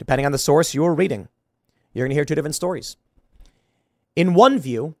 depending on the source you're reading, you're going to hear two different stories. In one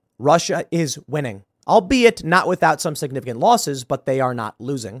view, Russia is winning, albeit not without some significant losses, but they are not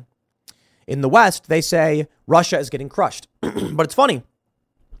losing. In the West, they say Russia is getting crushed. But it's funny,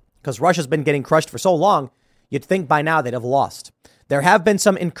 because Russia's been getting crushed for so long, you'd think by now they'd have lost. There have been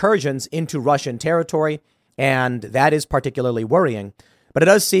some incursions into Russian territory, and that is particularly worrying. But it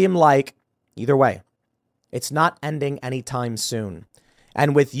does seem like, either way, it's not ending anytime soon.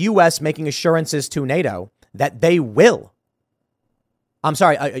 And with U.S. making assurances to NATO that they will,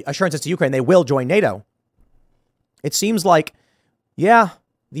 assurances to Ukraine, they will join NATO. It seems like, yeah,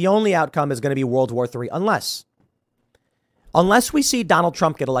 the only outcome is going to be World War III, unless we see Donald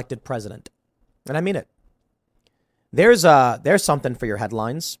Trump get elected president. And I mean it. There's something for your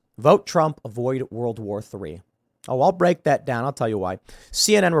headlines. Vote Trump, avoid World War III. Oh, I'll break that down. I'll tell you why.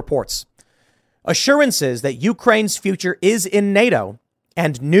 CNN reports assurances that Ukraine's future is in NATO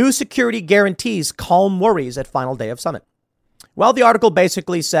and new security guarantees calm worries at final day of summit. Well, the article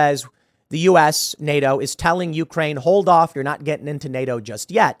basically says the U.S., NATO is telling Ukraine, hold off, you're not getting into NATO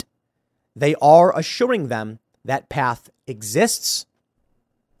just yet. They are assuring them that path exists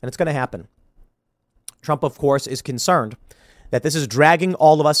and it's going to happen. Trump, of course, is concerned that this is dragging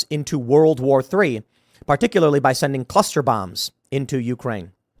all of us into World War III, particularly by sending cluster bombs into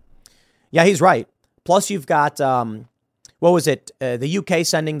Ukraine. Yeah, he's right. Plus, you've got, the UK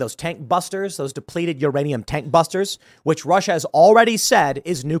sending those tank busters, those depleted uranium tank busters, which Russia has already said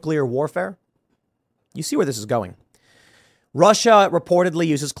is nuclear warfare. You see where this is going. Russia reportedly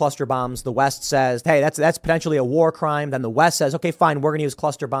uses cluster bombs. The West says, hey, that's potentially a war crime. Then the West says, OK, fine, we're going to use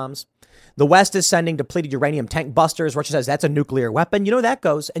cluster bombs. The West is sending depleted uranium tank busters. Russia says that's a nuclear weapon. You know that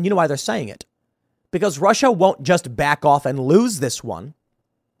goes. And you know why they're saying it? Because Russia won't just back off and lose this one.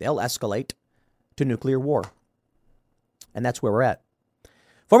 They'll escalate to nuclear war. And that's where we're at.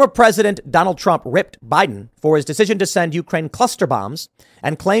 Former President Donald Trump ripped Biden for his decision to send Ukraine cluster bombs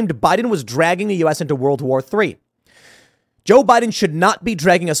and claimed Biden was dragging the U.S. into World War III. Joe Biden should not be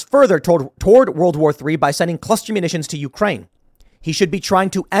dragging us further toward World War III by sending cluster munitions to Ukraine. He should be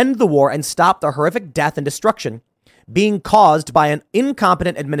trying to end the war and stop the horrific death and destruction being caused by an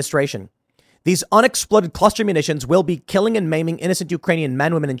incompetent administration. These unexploded cluster munitions will be killing and maiming innocent Ukrainian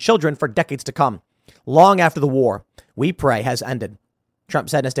men, women, and children for decades to come, long after the war, we pray, has ended, Trump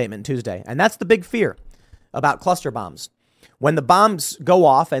said in a statement Tuesday. And that's the big fear about cluster bombs. When the bombs go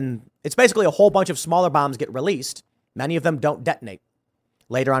off, and it's basically a whole bunch of smaller bombs get released, many of them don't detonate.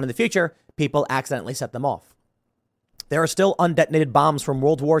 Later on in the future, people accidentally set them off. There are still undetonated bombs from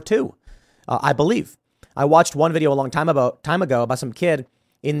World War II, I believe. I watched one video a long time ago about some kid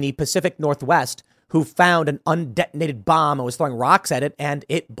in the Pacific Northwest who found an undetonated bomb and was throwing rocks at it, and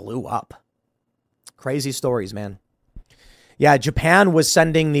it blew up. Crazy stories, man. Yeah, Japan was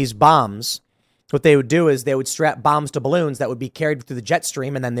sending these bombs. What they would do is they would strap bombs to balloons that would be carried through the jet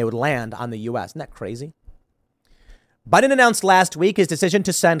stream, and then they would land on the U.S. Isn't that crazy? Biden announced last week his decision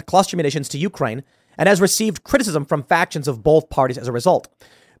to send cluster munitions to Ukraine and has received criticism from factions of both parties as a result.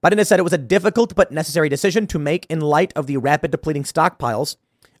 Biden has said it was a difficult but necessary decision to make in light of the rapid depleting stockpiles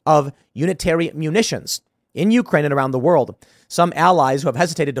of unitary munitions in Ukraine and around the world. Some allies who have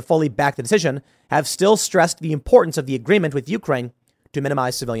hesitated to fully back the decision have still stressed the importance of the agreement with Ukraine to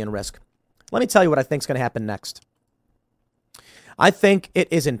minimize civilian risk. Let me tell you what I think is going to happen next. I think it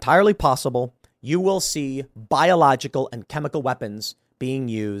is entirely possible you will see biological and chemical weapons being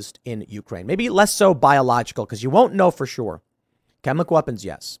used in Ukraine. Maybe less so biological, because you won't know for sure. Chemical weapons,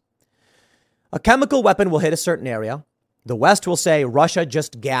 yes. A chemical weapon will hit a certain area. The West will say Russia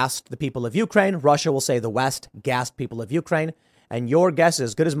just gassed the people of Ukraine. Russia will say the West gassed people of Ukraine. And your guess is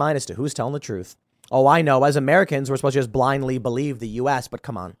as good as mine as to who's telling the truth. Oh, I know. As Americans, we're supposed to just blindly believe the U.S., but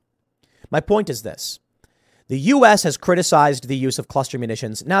come on. My point is this. The U.S. has criticized the use of cluster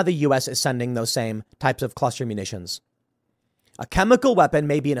munitions. Now the U.S. is sending those same types of cluster munitions. A chemical weapon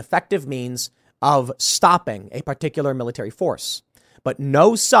may be an effective means of stopping a particular military force, but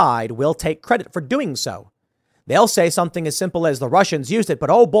no side will take credit for doing so. They'll say something as simple as the Russians used it, but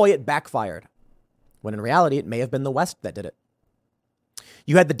oh boy, it backfired. When in reality, it may have been the West that did it.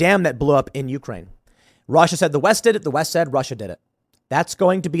 You had the dam that blew up in Ukraine. Russia said the West did it. The West said Russia did it. That's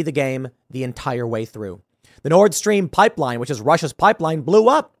going to be the game the entire way through. The Nord Stream pipeline, which is Russia's pipeline, blew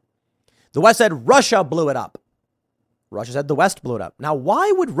up. The West said Russia blew it up. Russia said the West blew it up. Now,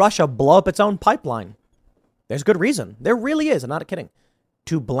 why would Russia blow up its own pipeline? There's good reason. There really is. I'm not kidding.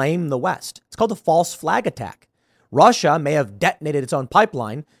 To blame the West. It's called a false flag attack. Russia may have detonated its own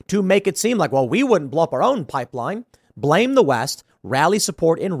pipeline to make it seem like, well, we wouldn't blow up our own pipeline. Blame the West, rally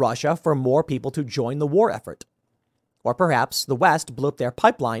support in Russia for more people to join the war effort. Or perhaps the West blew up their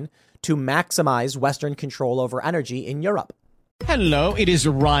pipeline to maximize Western control over energy in Europe. Hello, it is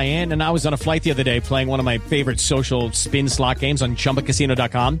Ryan, and I was on a flight the other day playing one of my favorite social spin slot games on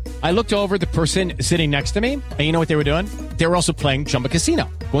ChumbaCasino.com. I looked over at the person sitting next to me, and you know what they were doing? They were also playing Chumba Casino.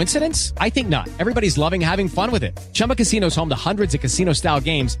 Coincidence? I think not. Everybody's loving having fun with it. Chumba Casino is home to hundreds of casino-style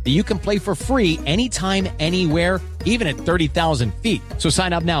games that you can play for free anytime, anywhere, even at 30,000 feet. So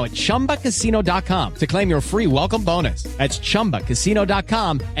sign up now at ChumbaCasino.com to claim your free welcome bonus. That's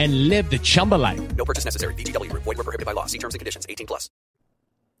ChumbaCasino.com and live the Chumba life. No purchase necessary. VGW. Void where prohibited by law. See terms and conditions. 18+.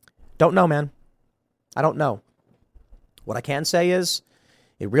 Don't know, man. I don't know. What I can say is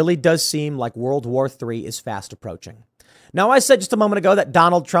it really does seem like World War III is fast approaching. Now, I said just a moment ago that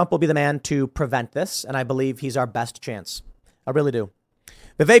Donald Trump will be the man to prevent this, and I believe he's our best chance. I really do.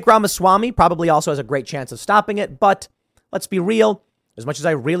 Vivek Ramaswamy probably also has a great chance of stopping it, but let's be real. As much as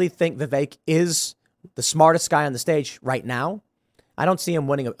I really think Vivek is the smartest guy on the stage right now, I don't see him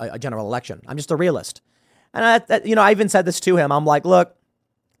winning a general election. I'm just a realist. And I even said this to him. I'm like, look,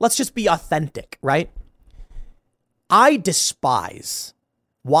 let's just be authentic, right? I despise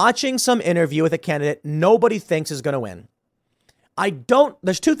watching some interview with a candidate nobody thinks is going to win.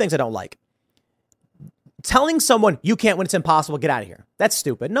 There's two things I don't like. Telling someone you can't win, it's impossible, get out of here. That's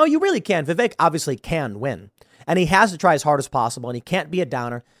stupid. No, you really can. Vivek obviously can win. And he has to try as hard as possible, and he can't be a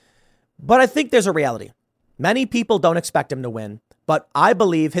downer. But I think there's a reality. Many people don't expect him to win, but I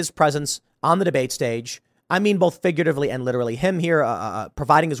believe his presence on the debate stage, I mean both figuratively and literally, him here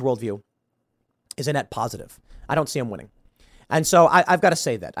providing his worldview, is a net positive. I don't see him winning. And so I've got to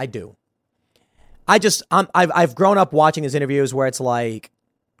say that. I do. I've grown up watching his interviews where it's like,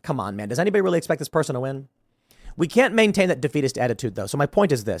 come on, man. Does anybody really expect this person to win? We can't maintain that defeatist attitude, though. So my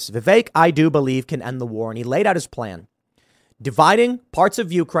point is this. Vivek, I do believe, can end the war. And he laid out his plan. Dividing parts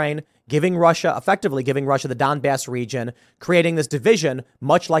of Ukraine, effectively giving Russia the Donbass region, creating this division,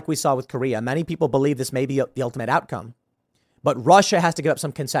 much like we saw with Korea. Many people believe this may be the ultimate outcome. But Russia has to give up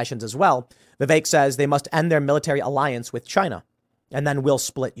some concessions as well. Vivek says they must end their military alliance with China. And then we'll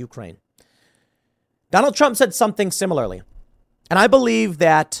split Ukraine. Donald Trump said something similarly. And I believe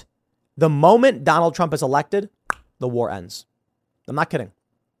that the moment Donald Trump is elected, the war ends. I'm not kidding.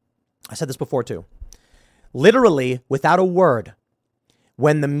 I said this before, too. Literally, without a word,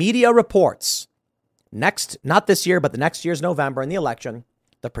 when the media reports not this year, but the next year's November in the election,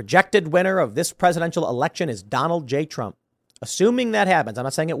 the projected winner of this presidential election is Donald J. Trump. Assuming that happens, I'm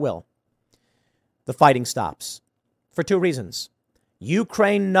not saying it will, the fighting stops for two reasons.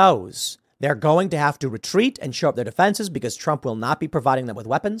 Ukraine knows they're going to have to retreat and show up their defenses because Trump will not be providing them with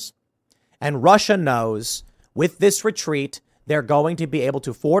weapons. And Russia knows with this retreat, they're going to be able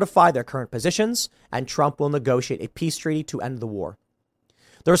to fortify their current positions and Trump will negotiate a peace treaty to end the war.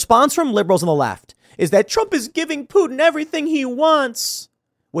 The response from liberals on the left is that Trump is giving Putin everything he wants,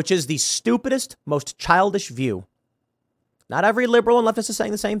 which is the stupidest, most childish view. Not every liberal and leftist is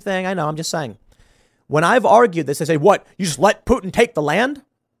saying the same thing. I know, I'm just saying. When I've argued this, they say, what? You just let Putin take the land?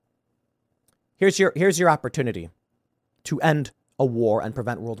 Here's your opportunity to end a war and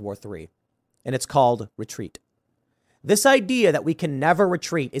prevent World War III. And it's called retreat. This idea that we can never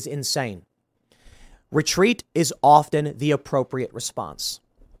retreat is insane. Retreat is often the appropriate response.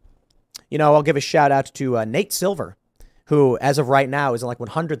 You know, I'll give a shout out to Nate Silver, who as of right now is in like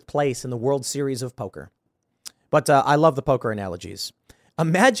 100th place in the World Series of Poker. But I love the poker analogies.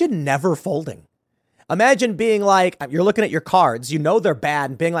 Imagine never folding. Imagine being like, you're looking at your cards, you know they're bad,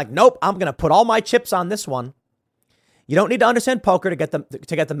 and being like, nope, I'm going to put all my chips on this one. You don't need to understand poker to get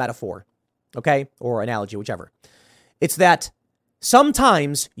the metaphor, okay? Or analogy, whichever. It's that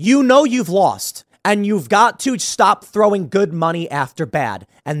sometimes you know you've lost, and you've got to stop throwing good money after bad.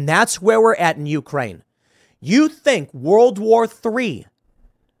 And that's where we're at in Ukraine. You think World War III,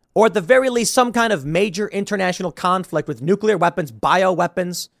 or at the very least some kind of major international conflict with nuclear weapons,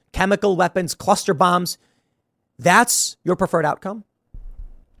 bioweapons, chemical weapons, cluster bombs, that's your preferred outcome?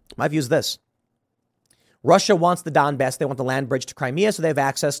 My view is this. Russia wants the Donbass. They want the land bridge to Crimea so they have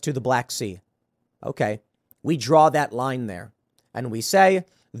access to the Black Sea. Okay, we draw that line there and we say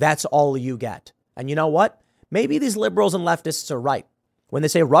that's all you get. And you know what? Maybe these liberals and leftists are right. when they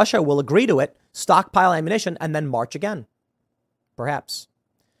say Russia will agree to it, stockpile ammunition, and then march again. Perhaps.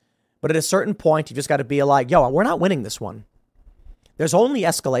 But at a certain point, you just got to be like, yo, we're not winning this one. There's only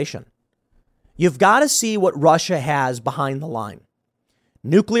escalation. You've got to see what Russia has behind the line.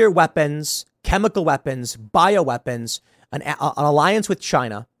 Nuclear weapons, chemical weapons, bioweapons, an alliance with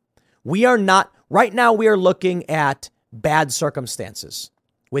China. We are not, right now we are looking at bad circumstances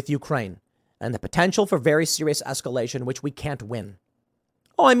with Ukraine and the potential for very serious escalation, which we can't win.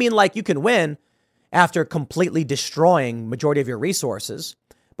 Oh, I mean, like you can win after completely destroying majority of your resources,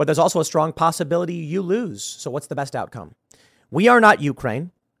 but there's also a strong possibility you lose. So what's the best outcome? We are not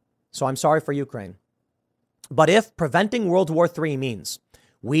Ukraine, so I'm sorry for Ukraine. But if preventing World War III means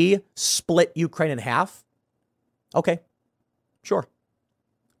we split Ukraine in half, okay, sure.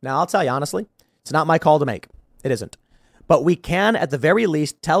 Now, I'll tell you honestly, it's not my call to make. It isn't. But we can, at the very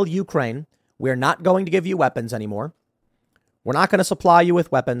least, tell Ukraine we're not going to give you weapons anymore. We're not going to supply you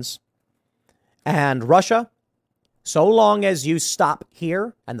with weapons. And Russia, so long as you stop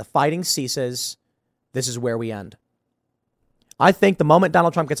here and the fighting ceases, this is where we end. I think the moment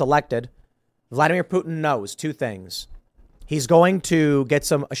Donald Trump gets elected, Vladimir Putin knows two things. He's going to get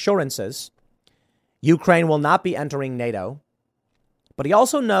some assurances. Ukraine will not be entering NATO. But he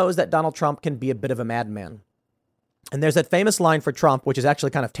also knows that Donald Trump can be a bit of a madman. And there's that famous line for Trump, which is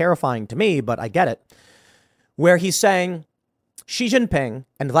actually kind of terrifying to me, but I get it, where he's saying Xi Jinping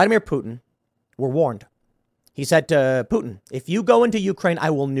and Vladimir Putin were warned. He said to Putin, if you go into Ukraine,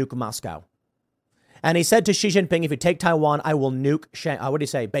 I will nuke Moscow. And he said to Xi Jinping, if you take Taiwan, I will nuke,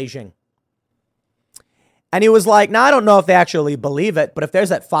 Beijing. And he was like, now, I don't know if they actually believe it, but if there's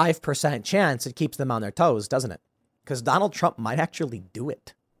that 5% chance, it keeps them on their toes, doesn't it? Because Donald Trump might actually do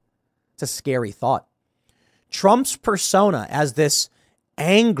it. It's a scary thought. Trump's persona as this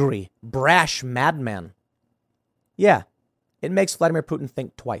angry, brash madman. Yeah, it makes Vladimir Putin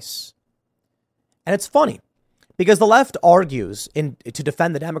think twice. And it's funny because the left argues to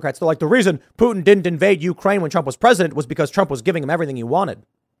defend the Democrats. They're like, the reason Putin didn't invade Ukraine when Trump was president was because Trump was giving him everything he wanted.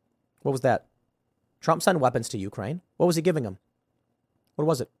 What was that? Trump sent weapons to Ukraine. What was he giving him? What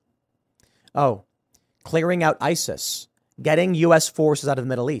was it? Oh, clearing out ISIS, getting U.S. forces out of the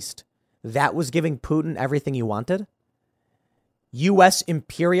Middle East. That was giving Putin everything he wanted? U.S.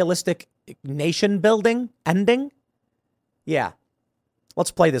 imperialistic nation building ending? Yeah.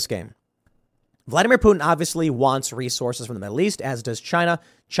 Let's play this game. Vladimir Putin obviously wants resources from the Middle East, as does China.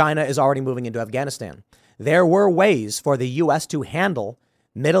 China is already moving into Afghanistan. There were ways for the U.S. to handle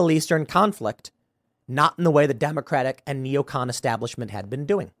Middle Eastern conflict, not in the way the Democratic and neocon establishment had been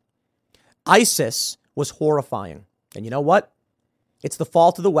doing. ISIS was horrifying. And you know what? It's the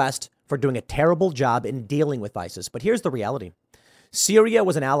fault of the West for doing a terrible job in dealing with ISIS. But here's the reality. Syria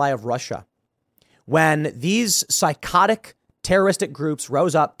was an ally of Russia. When these psychotic terroristic groups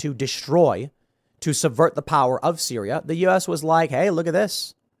rose up to destroy, to subvert the power of Syria, the U.S. was like, hey, look at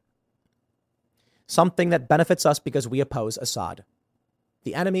this. Something that benefits us because we oppose Assad.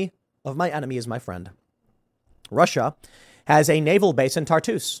 The enemy of my enemy is my friend. Russia has a naval base in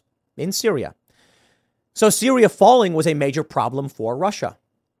Tartus in Syria. So Syria falling was a major problem for Russia.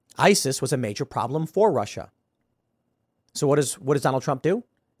 ISIS was a major problem for Russia. So what does Donald Trump do?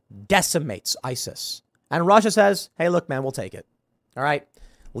 Decimates ISIS. And Russia says, hey, look, man, we'll take it. All right.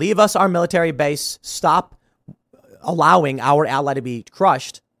 Leave us our military base. Stop allowing our ally to be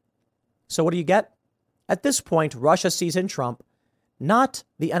crushed. So what do you get? At this point, Russia sees in Trump not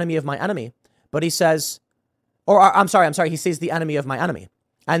the enemy of my enemy, but he says, he sees the enemy of my enemy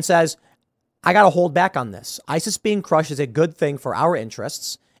and says, I got to hold back on this. ISIS being crushed is a good thing for our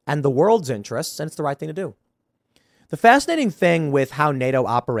interests and the world's interests, and it's the right thing to do. The fascinating thing with how NATO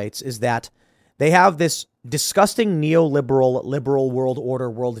operates is that they have this disgusting neoliberal, liberal world order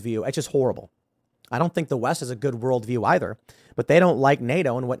worldview. It's just horrible. I don't think the West has a good worldview either, but they don't like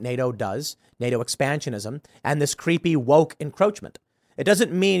NATO and what NATO does, NATO expansionism, and this creepy woke encroachment. It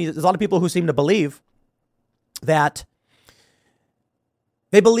doesn't mean, there's a lot of people who seem to believe that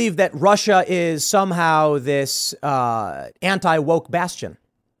they believe that Russia is somehow this anti-woke bastion.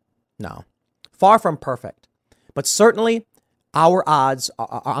 No, far from perfect. But certainly our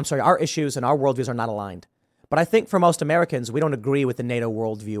issues and our worldviews are not aligned. But I think for most Americans, we don't agree with the NATO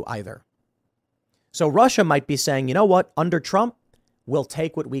worldview either. So Russia might be saying, you know what, under Trump, we'll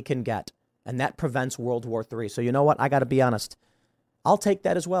take what we can get. And that prevents World War III. So you know what, I got to be honest. I'll take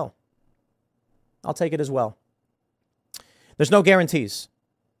that as well. I'll take it as well. There's no guarantees.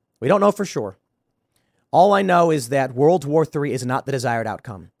 We don't know for sure. All I know is that World War III is not the desired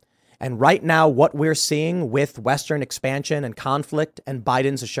outcome. And right now, what we're seeing with Western expansion and conflict and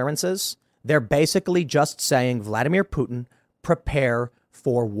Biden's assurances, they're basically just saying, Vladimir Putin, prepare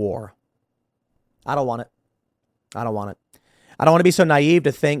for war. I don't want it. I don't want it. I don't want to be so naive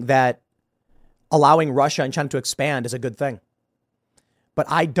to think that allowing Russia and China to expand is a good thing. But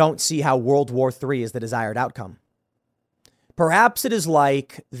I don't see how World War III is the desired outcome. Perhaps it is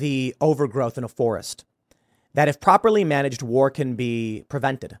like the overgrowth in a forest, that if properly managed, war can be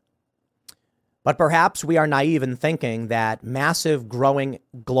prevented. But perhaps we are naive in thinking that massive growing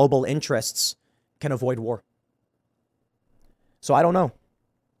global interests can avoid war. So I don't know.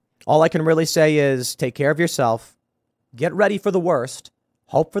 All I can really say is take care of yourself, get ready for the worst,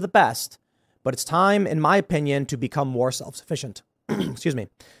 hope for the best. But it's time, in my opinion, to become more self-sufficient. Excuse me.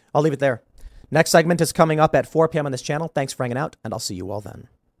 I'll leave it there. Next segment is coming up at 4 p.m. on this channel. Thanks for hanging out, and I'll see you all then.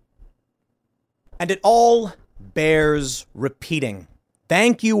 And it all bears repeating.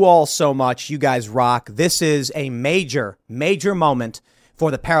 Thank you all so much. You guys rock. This is a major, major moment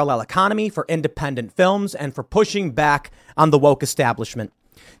for the parallel economy, for independent films, and for pushing back on the woke establishment.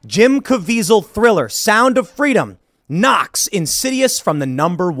 Jim Caviezel thriller Sound of Freedom knocks Insidious from the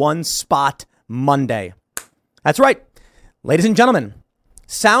 #1 spot Monday. That's right. Ladies and gentlemen,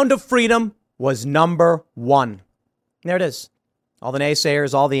 Sound of Freedom was #1. There it is. All the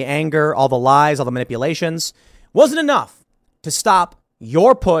naysayers, all the anger, all the lies, all the manipulations wasn't enough to stop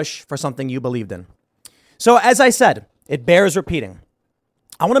your push for something you believed in. So as I said, it bears repeating.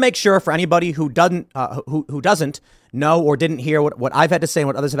 I want to make sure for anybody who doesn't know or didn't hear what I've had to say and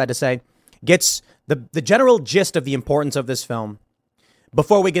what others have had to say, gets the general gist of the importance of this film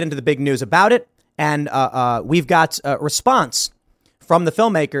before we get into the big news about it. And we've got a response from the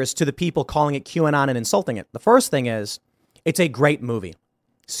filmmakers to the people calling it QAnon and insulting it. The first thing is, it's a great movie.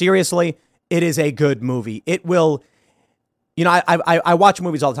 Seriously, it is a good movie. It will, you know, I watch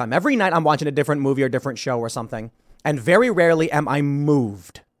movies all the time. Every night I'm watching a different movie or different show or something. And very rarely am I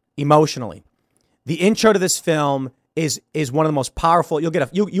moved emotionally. The intro to this film is one of the most powerful.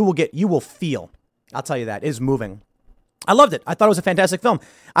 You will feel. I'll tell you that. It is moving. I loved it. I thought it was a fantastic film.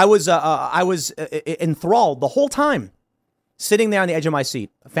 I was enthralled the whole time, sitting there on the edge of my seat.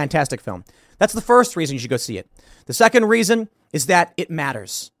 A fantastic film. That's the first reason you should go see it. The second reason is that it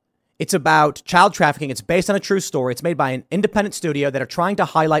matters. It's about child trafficking. It's based on a true story. It's made by an independent studio that are trying to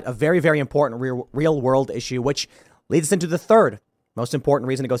highlight a very, very important real world issue, which leads us into the third most important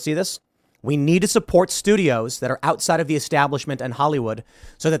reason to go see this. We need to support studios that are outside of the establishment and Hollywood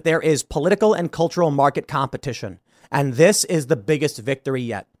so that there is political and cultural market competition. And this is the biggest victory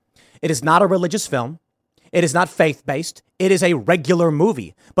yet. It is not a religious film. It is not faith-based. It is a regular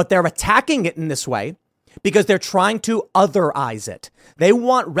movie. But they're attacking it in this way because they're trying to otherize it. They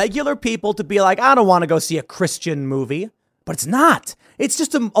want regular people to be like, I don't want to go see a Christian movie. But it's not. It's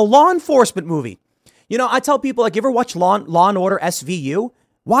just a law enforcement movie. You know, I tell people, like, you ever watch Law and Order SVU?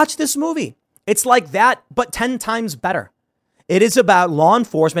 Watch this movie. It's like that, but 10 times better. It is about law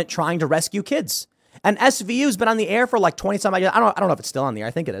enforcement trying to rescue kids. And SVU has been on the air for like 20-some years. I don't know if it's still on the air.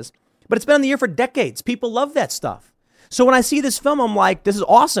 I think it is. But it's been on the air for decades. People love that stuff. So when I see this film, I'm like, this is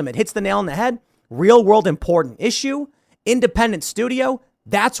awesome. It hits the nail on the head. Real world important issue. Independent studio.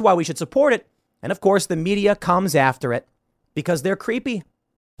 That's why we should support it. And of course, the media comes after it because they're creepy.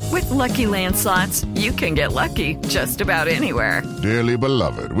 With Lucky Land Slots, you can get lucky just about anywhere. Dearly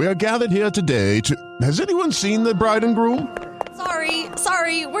beloved, we are gathered here today to... Has anyone seen the bride and groom?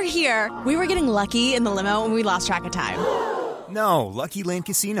 Sorry, we're here. We were getting lucky in the limo and we lost track of time. No, Lucky Land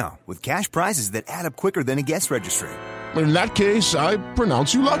Casino, with cash prizes that add up quicker than a guest registry. In that case, I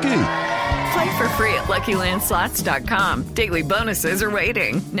pronounce you lucky. Play for free at LuckyLandSlots.com. Daily bonuses are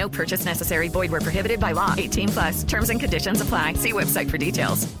waiting. No purchase necessary. Void where prohibited by law. 18+. Terms and conditions apply. See website for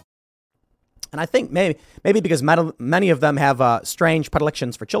details. And I think maybe because many of them have strange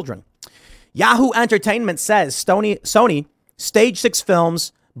predilections for children. Yahoo Entertainment says Sony Stage 6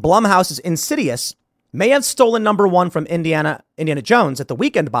 films Blumhouse's Insidious may have stolen #1 from Indiana Jones at the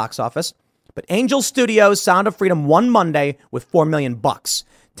weekend box office, but Angel Studios' Sound of Freedom won Monday with $4 million.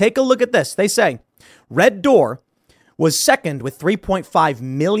 Take a look at this. They say Red Door was second with $3.5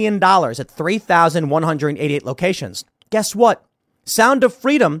 million at 3,188 locations. Guess what? Sound of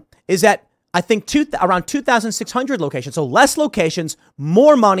Freedom is at, I think, around 2,600 locations. So less locations,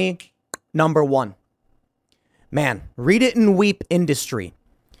 more money, #1. Man, read it and weep industry.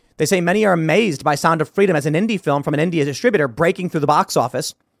 They say many are amazed by Sound of Freedom as an indie film from an indie distributor breaking through the box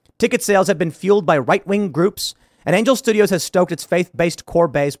office. Ticket sales have been fueled by right-wing groups, and Angel Studios has stoked its faith-based core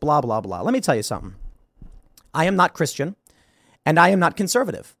base, blah, blah, blah. Let me tell you something. I am not Christian, and I am not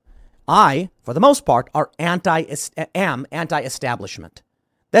conservative. I, for the most part, am anti-establishment.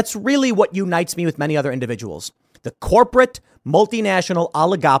 That's really what unites me with many other individuals. The corporate, multinational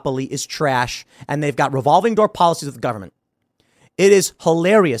oligopoly is trash, and they've got revolving door policies of the government. It is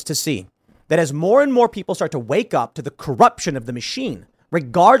hilarious to see that as more and more people start to wake up to the corruption of the machine,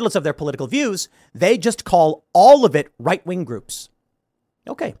 regardless of their political views, they just call all of it right-wing groups.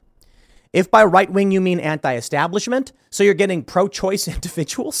 Okay. If by right-wing you mean anti-establishment, so you're getting pro-choice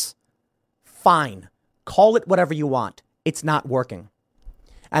individuals, fine. Call it whatever you want. It's not working.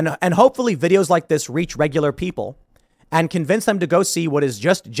 And hopefully videos like this reach regular people and convince them to go see what is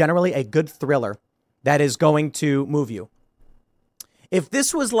just generally a good thriller that is going to move you. If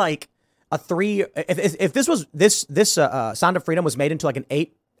this was like if this was this Sound of Freedom was made into like an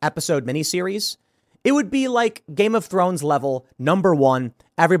 8-episode miniseries, it would be like Game of Thrones level, #1.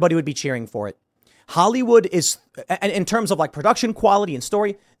 Everybody would be cheering for it. Hollywood is, in terms of like production quality and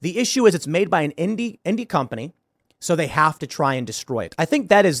story, the issue is it's made by an indie company, so they have to try and destroy it. I think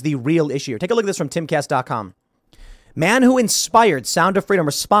that is the real issue. Take a look at this from timcast.com. Man who inspired Sound of Freedom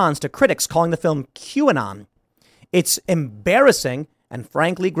responds to critics calling the film QAnon. It's embarrassing and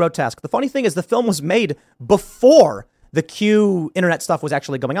frankly grotesque. The funny thing is the film was made before the Q internet stuff was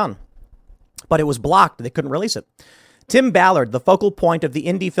actually going on, but it was blocked. They couldn't release it. Tim Ballard, the focal point of the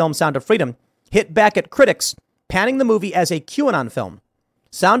indie film Sound of Freedom, hit back at critics, panning the movie as a QAnon film.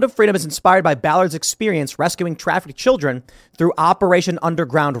 Sound of Freedom is inspired by Ballard's experience rescuing trafficked children through Operation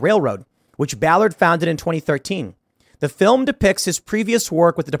Underground Railroad, which Ballard founded in 2013. The film depicts his previous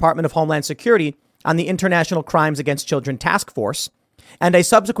work with the Department of Homeland Security on the International Crimes Against Children Task Force and a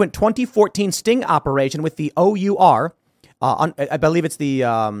subsequent 2014 sting operation with the OUR. I believe it's the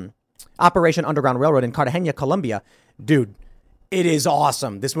Operation Underground Railroad in Cartagena, Colombia. Dude, it is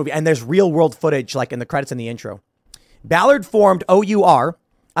awesome, this movie. And there's real world footage like in the credits in the intro. Ballard formed OUR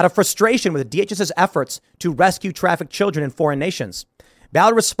out of frustration with DHS's efforts to rescue trafficked children in foreign nations.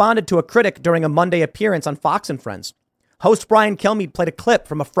 Ballard responded to a critic during a Monday appearance on Fox and Friends. Host Brian Kilmeade played a clip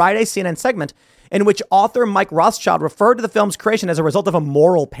from a Friday CNN segment in which author Mike Rothschild referred to the film's creation as a result of a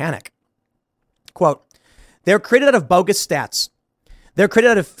moral panic. Quote, they're created out of bogus stats. They're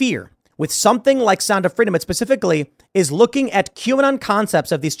created out of fear. With something like Sound of Freedom, it specifically is looking at QAnon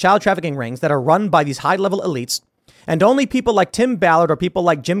concepts of these child trafficking rings that are run by these high-level elites, and only people like Tim Ballard or people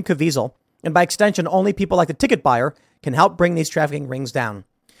like Jim Caviezel, and by extension, only people like the ticket buyer, can help bring these trafficking rings down.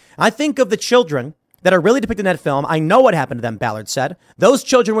 I think of the children that are really depicted in that film. I know what happened to them, Ballard said. Those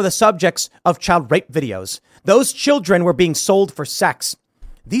children were the subjects of child rape videos. Those children were being sold for sex.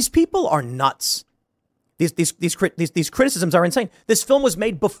 These people are nuts. These criticisms are insane. This film was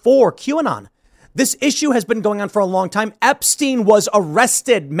made before QAnon. This issue has been going on for a long time. Epstein was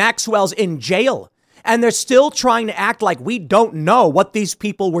arrested. Maxwell's in jail. And they're still trying to act like we don't know what these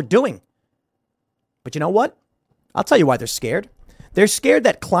people were doing. But you know what? I'll tell you why they're scared. They're scared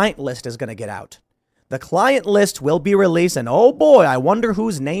that client list is going to get out. The client list will be released. And oh boy, I wonder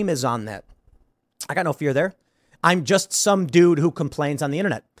whose name is on that. I got no fear there. I'm just some dude who complains on the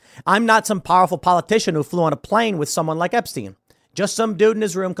internet. I'm not some powerful politician who flew on a plane with someone like Epstein. Just some dude in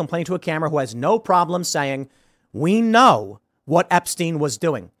his room complaining to a camera who has no problem saying, we know what Epstein was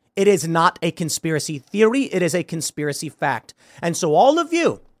doing. It is not a conspiracy theory. It is a conspiracy fact. And so all of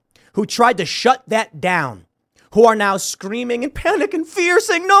you who tried to shut that down, who are now screaming in panic and fear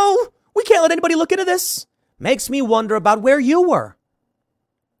saying, no, we can't let anybody look into this, makes me wonder about where you were.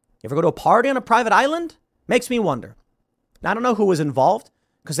 You ever go to a party on a private island? Makes me wonder. Now, I don't know who was involved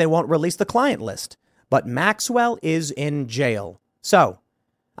because they won't release the client list, but Maxwell is in jail. So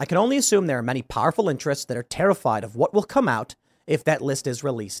I can only assume there are many powerful interests that are terrified of what will come out if that list is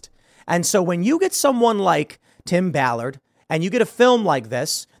released. And so when you get someone like Tim Ballard and you get a film like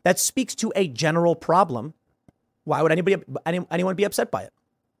this that speaks to a general problem, why would anyone be upset by it?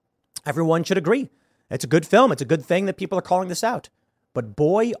 Everyone should agree. It's a good film. It's a good thing that people are calling this out. But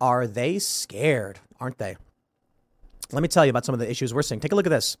boy, are they scared, aren't they? Let me tell you about some of the issues we're seeing. Take a look at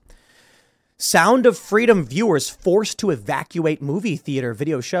this. Sound of Freedom viewers forced to evacuate movie theater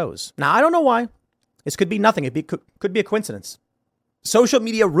video shows. Now, I don't know why. This could be nothing. It could be a coincidence. Social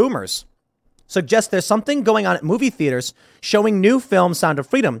media rumors suggest there's something going on at movie theaters showing new film Sound of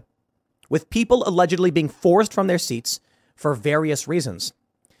Freedom, with people allegedly being forced from their seats for various reasons.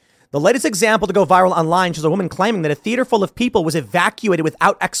 The latest example to go viral online shows a woman claiming that a theater full of people was evacuated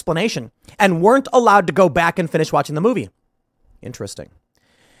without explanation and weren't allowed to go back and finish watching the movie. Interesting.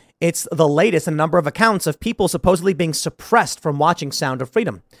 It's the latest in a number of accounts of people supposedly being suppressed from watching Sound of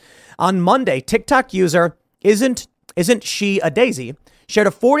Freedom. On Monday, TikTok user Isn't She a Daisy shared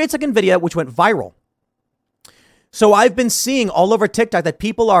a 48-second video which went viral. So I've been seeing all over TikTok that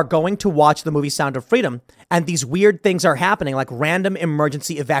people are going to watch the movie Sound of Freedom, and these weird things are happening, like random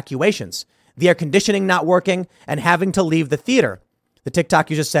emergency evacuations, the air conditioning not working, and having to leave the theater, the TikTok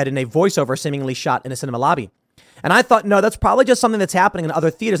user said in a voiceover seemingly shot in a cinema lobby. And I thought, no, that's probably just something that's happening in other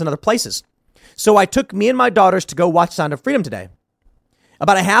theaters and other places. So I took me and my daughters to go watch Sound of Freedom today.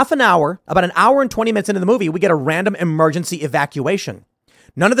 About an hour and 20 minutes into the movie, we get a random emergency evacuation.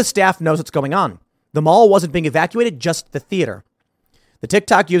 None of the staff knows what's going on. The mall wasn't being evacuated, just the theater. The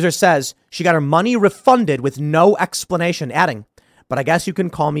TikTok user says she got her money refunded with no explanation, adding, but I guess you can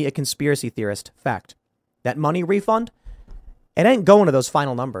call me a conspiracy theorist. Fact. That money refund, it ain't going to those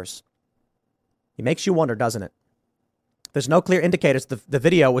final numbers. It makes you wonder, doesn't it? There's no clear indicators the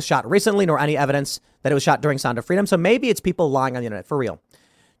video was shot recently, nor any evidence that it was shot during Sound of Freedom. So maybe it's people lying on the internet for real,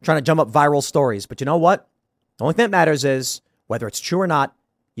 trying to jump up viral stories. But you know what? The only thing that matters is whether it's true or not,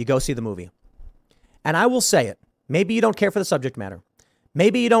 you go see the movie. And I will say it. Maybe you don't care for the subject matter.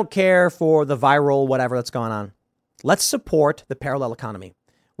 Maybe you don't care for the viral whatever that's going on. Let's support the parallel economy.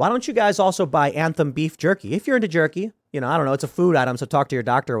 Why don't you guys also buy Anthem beef jerky? If you're into jerky, I don't know, it's a food item, so talk to your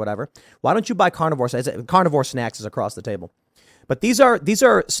doctor or whatever. Why don't you buy carnivore snacks is across the table. But these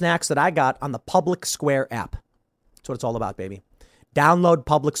are snacks that I got on the Public Square app. That's what it's all about, baby. Download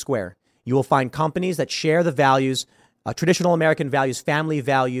Public Square. You will find companies that share the values, traditional American values, family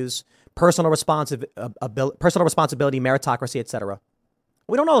values, personal responsibility, meritocracy, etc.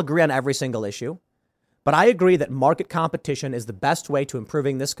 We don't all agree on every single issue, but I agree that market competition is the best way to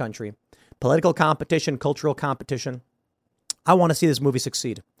improving this country. Political competition, cultural competition. I want to see this movie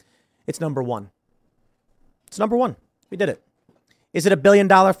succeed. It's number one. It's number one. We did it. Is it a $1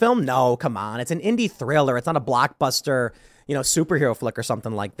 billion film? No, come on. It's an indie thriller. It's not a blockbuster, superhero flick or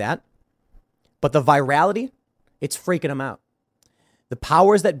something like that. But the virality, it's freaking them out. The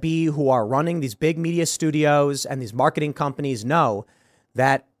powers that be who are running these big media studios and these marketing companies know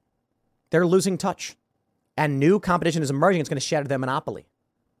that they're losing touch. And new competition is emerging. It's going to shatter their monopoly.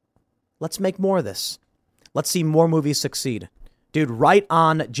 Let's make more of this. Let's see more movies succeed. Dude, right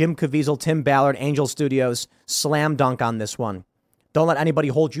on Jim Caviezel, Tim Ballard, Angel Studios, slam dunk on this one. Don't let anybody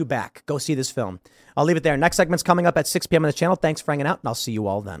hold you back. Go see this film. I'll leave it there. Next segment's coming up at 6 p.m. on this channel. Thanks for hanging out, and I'll see you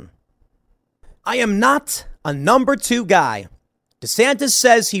all then. I am not a number 2 guy. DeSantis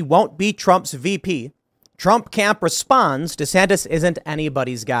says he won't be Trump's VP. Trump camp responds, DeSantis isn't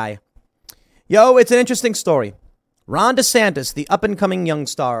anybody's guy. Yo, it's an interesting story. Ron DeSantis, the up-and-coming young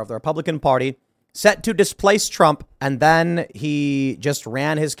star of the Republican Party, set to displace Trump, and then he just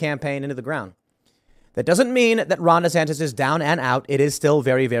ran his campaign into the ground. That doesn't mean that Ron DeSantis is down and out. It is still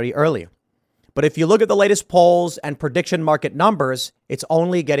very, very early. But if you look at the latest polls and prediction market numbers, it's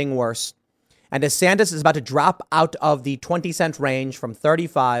only getting worse. And DeSantis is about to drop out of the 20-cent range from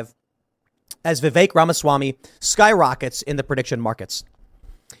 35 as Vivek Ramaswamy skyrockets in the prediction markets.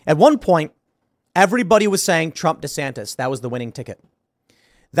 At one point, everybody was saying Trump DeSantis. That was the winning ticket.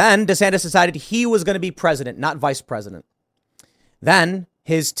 Then DeSantis decided he was going to be president, not vice president. Then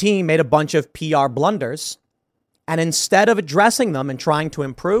his team made a bunch of PR blunders. And instead of addressing them and trying to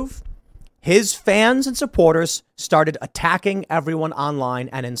improve, his fans and supporters started attacking everyone online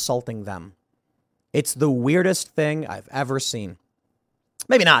and insulting them. It's the weirdest thing I've ever seen.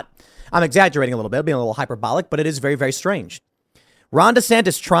 Maybe not. I'm exaggerating a little bit, being a little hyperbolic, but it is very, very strange. Ron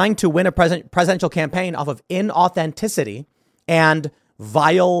DeSantis trying to win a presidential campaign off of inauthenticity and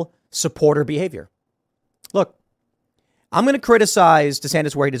vile supporter behavior. Look, I'm going to criticize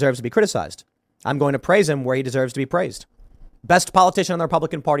DeSantis where he deserves to be criticized. I'm going to praise him where he deserves to be praised. Best politician on the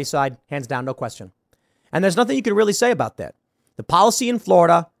Republican Party side, hands down, no question. And there's nothing you can really say about that. The policy in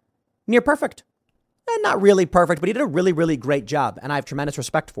Florida, near perfect. And not really perfect, but he did a really, really great job. And I have tremendous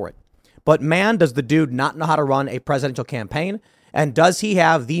respect for it. But man, does the dude not know how to run a presidential campaign? And does he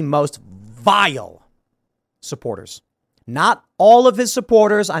have the most vile supporters? Not all of his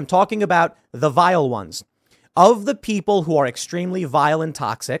supporters. I'm talking about the vile ones. Of the people who are extremely vile and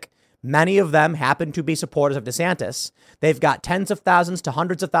toxic, many of them happen to be supporters of DeSantis. They've got tens of thousands to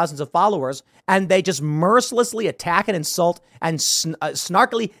hundreds of thousands of followers, and they just mercilessly attack and insult and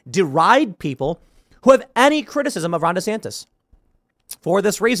snarkily deride people who have any criticism of Ron DeSantis. For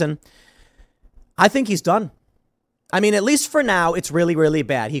this reason, I think he's done. I mean, at least for now, it's really, really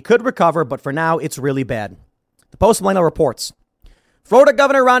bad. He could recover, but for now, it's really bad. The Post-Millennial reports. Florida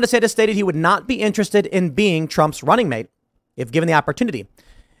Governor Ron DeSantis stated he would not be interested in being Trump's running mate if given the opportunity.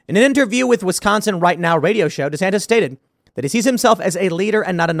 In an interview with Wisconsin Right Now radio show, DeSantis stated that he sees himself as a leader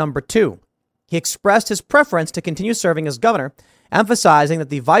and not a number 2. He expressed his preference to continue serving as governor, emphasizing that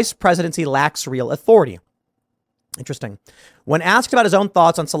the vice presidency lacks real authority. Interesting. When asked about his own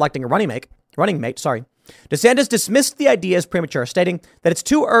thoughts on selecting a running mate, DeSantis dismissed the idea as premature, stating that it's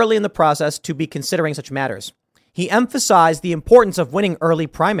too early in the process to be considering such matters. He emphasized the importance of winning early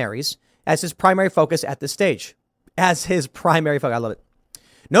primaries as his primary focus at this stage. I love it.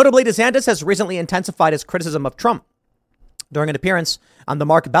 Notably, DeSantis has recently intensified his criticism of Trump. During an appearance on the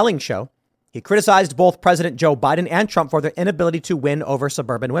Mark Belling show, he criticized both President Joe Biden and Trump for their inability to win over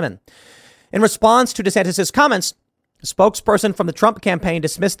suburban women. In response to DeSantis' comments, a spokesperson from the Trump campaign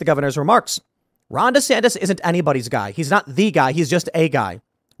dismissed the governor's remarks. Ron DeSantis isn't anybody's guy. He's not the guy. He's just a guy.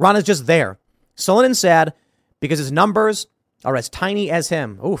 Ron is just there, sullen and sad because his numbers are as tiny as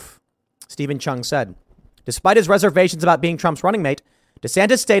him. Oof, Stephen Chung said. Despite his reservations about being Trump's running mate,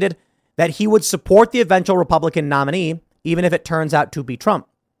 DeSantis stated that he would support the eventual Republican nominee, even if it turns out to be Trump.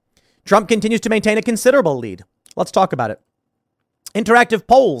 Trump continues to maintain a considerable lead. Let's talk about it. Interactive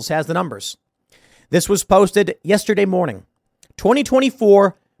Polls has the numbers. This was posted yesterday morning.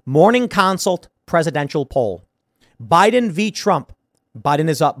 2024 Morning Consult presidential poll. Biden v. Trump. Biden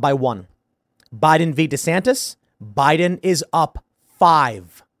is up by 1. Biden v. DeSantis. Biden is up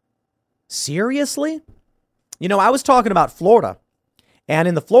 5. Seriously? You know, I was talking about Florida. And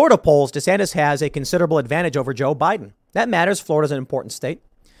in the Florida polls, DeSantis has a considerable advantage over Joe Biden. That matters. Florida's an important state.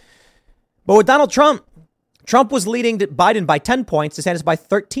 But with Donald Trump, Trump was leading Biden by 10 points, DeSantis by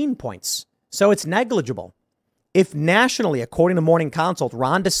 13 points. So it's negligible. If nationally, according to Morning Consult,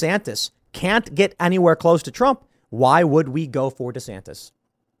 Ron DeSantis can't get anywhere close to Trump, why would we go for DeSantis?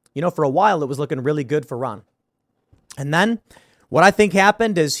 You know, for a while, it was looking really good for Ron. And then what I think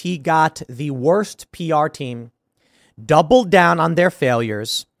happened is he got the worst PR team, doubled down on their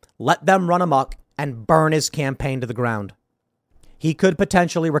failures, let them run amok, and burn his campaign to the ground. He could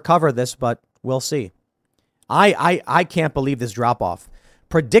potentially recover this, but we'll see. I can't believe this drop off.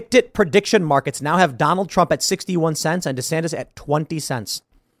 Prediction markets now have Donald Trump at 61 cents and DeSantis at 20 cents.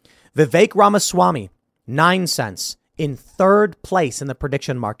 Vivek Ramaswamy, 9 cents, in third place in the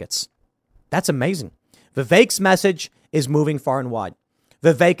prediction markets. That's amazing. Vivek's message is moving far and wide.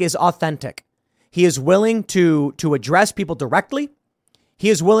 Vivek is authentic. He is willing to address people directly. He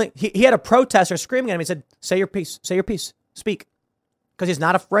is willing. He had a protester screaming at him. He said, say your piece, speak, because he's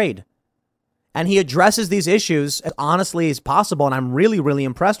not afraid. And he addresses these issues as honestly as possible. And I'm really, really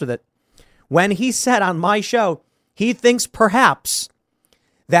impressed with it. When he said on my show, he thinks perhaps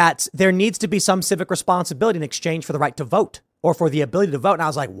that there needs to be some civic responsibility in exchange for the right to vote or for the ability to vote. And I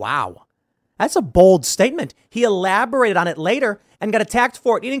was like, wow, that's a bold statement. He elaborated on it later and got attacked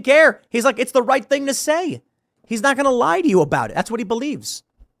for it. He didn't care. He's like, it's the right thing to say. He's not going to lie to you about it. That's what he believes.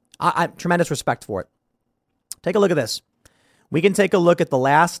 I tremendous respect for it. Take a look at this. We can take a look at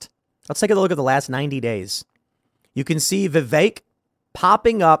let's take a look at the last 90 days. You can see Vivek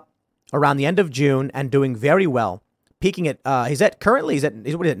popping up around the end of June and doing very well. Peaking at, he's at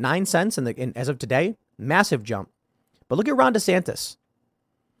 9 cents as of today. Massive jump. But look at Ron DeSantis.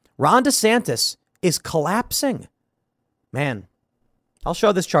 Ron DeSantis is collapsing. Man, I'll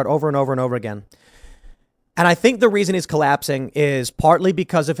show this chart over and over and over again. And I think the reason he's collapsing is partly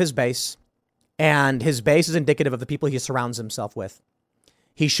because of his base. And his base is indicative of the people he surrounds himself with.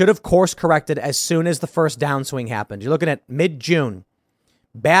 He should have course corrected as soon as the first downswing happened. You're looking at mid-June.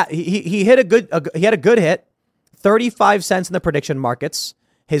 He had a good hit. 35 cents in the prediction markets.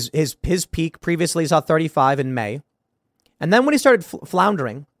 His peak previously saw 35 in May. And then when he started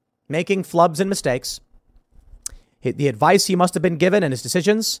floundering, making flubs and mistakes, the advice he must have been given and his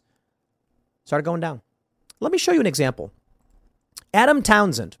decisions started going down. Let me show you an example. Adam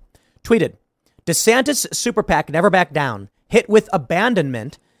Townsend tweeted, DeSantis super PAC never back down, hit with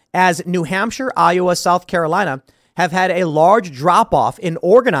abandonment as New Hampshire, Iowa, South Carolina have had a large drop off in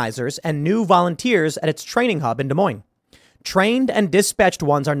organizers and new volunteers at its training hub in Des Moines. Trained and dispatched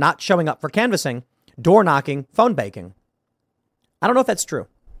ones are not showing up for canvassing, door knocking, phone baking. I don't know if that's true.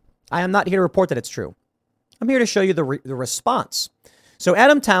 I am not here to report that it's true. I'm here to show you the response. So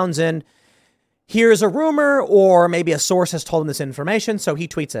Adam Townsend hears a rumor or maybe a source has told him this information, so he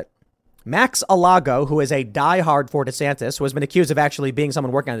tweets it. Max Alago, who is a diehard for DeSantis, who has been accused of actually being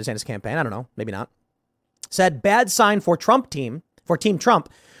someone working on the DeSantis campaign, I don't know, maybe not, said bad sign for Team Trump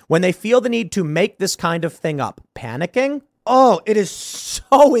when they feel the need to make this kind of thing up. Panicking? Oh, it is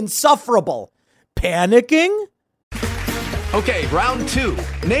so insufferable. Panicking? Okay, round 2.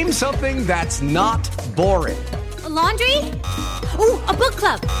 Name something that's not boring. A laundry? Ooh, a book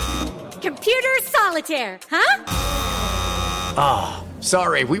club. Computer solitaire, huh? Ah, oh,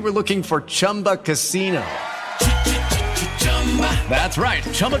 sorry, we were looking for Chumba Casino. That's right,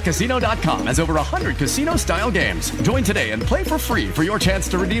 ChumbaCasino.com has over 100 casino-style games. Join today and play for free for your chance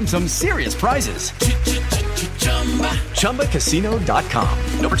to redeem some serious prizes. ChumbaCasino.com.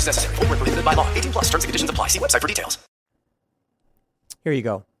 No purchase necessary. Void where prohibited by law. 18+. Terms and conditions apply. See website for details. Here you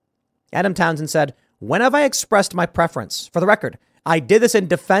go. Adam Townsend said, when have I expressed my preference? For the record, I did this in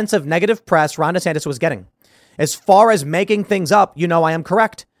defense of negative press Ron DeSantis was getting. As far as making things up, you know I am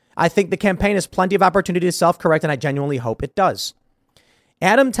correct. I think the campaign has plenty of opportunity to self-correct, and I genuinely hope it does.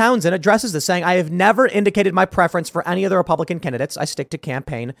 Adam Townsend addresses this, saying, I have never indicated my preference for any of the Republican candidates. I stick to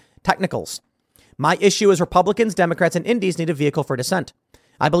campaign technicals. My issue is Republicans, Democrats, and Indies need a vehicle for dissent.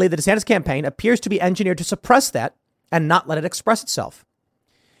 I believe the DeSantis campaign appears to be engineered to suppress that and not let it express itself.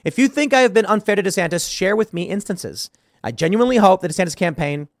 If you think I have been unfair to DeSantis, share with me instances. I genuinely hope the DeSantis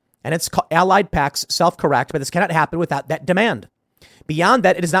campaign and its allied PACs self-correct, but this cannot happen without that demand. Beyond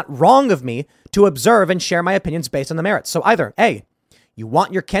that, it is not wrong of me to observe and share my opinions based on the merits. So either A, you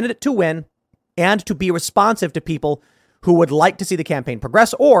want your candidate to win and to be responsive to people who would like to see the campaign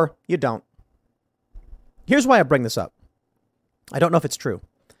progress, or you don't. Here's why I bring this up. I don't know if it's true,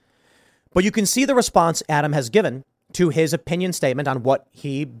 but you can see the response Adam has given to his opinion statement on what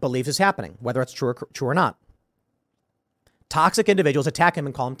he believes is happening, whether it's true or not. Toxic individuals attack him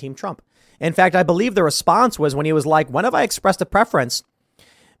and call him Team Trump. In fact, I believe the response was when he was like, when have I expressed a preference?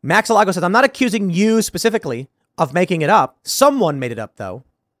 Max Alago says, I'm not accusing you specifically of making it up. Someone made it up, though.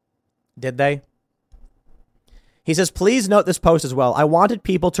 Did they? He says, please note this post as well. I wanted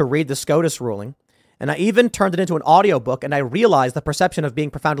people to read the SCOTUS ruling, and I even turned it into an audiobook, and I realized the perception of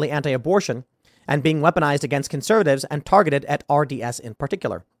being profoundly anti-abortion and being weaponized against conservatives and targeted at RDS in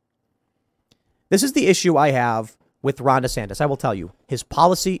particular. This is the issue I have with Ron DeSantis. I will tell you, his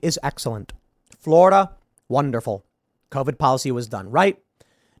policy is excellent. Florida, wonderful. COVID policy was done right.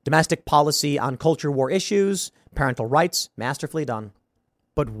 Domestic policy on culture war issues, parental rights, masterfully done.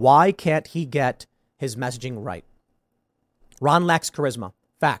 But why can't he get his messaging right? Ron lacks charisma.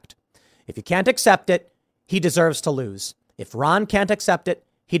 Fact. If you can't accept it, he deserves to lose. If Ron can't accept it,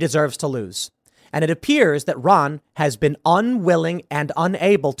 he deserves to lose. And it appears that Ron has been unwilling and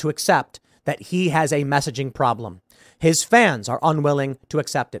unable to accept that he has a messaging problem. His fans are unwilling to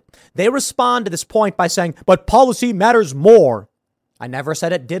accept it. They respond to this point by saying, but policy matters more. I never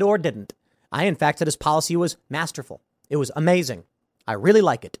said it did or didn't. I, in fact, said his policy was masterful. It was amazing. I really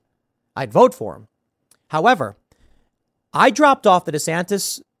like it. I'd vote for him. However, I dropped off the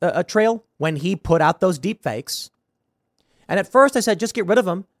DeSantis trail when he put out those deep fakes. And at first I said, just get rid of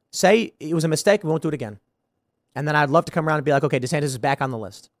him. Say it was a mistake. We won't do it again. And then I'd love to come around and be like, okay, DeSantis is back on the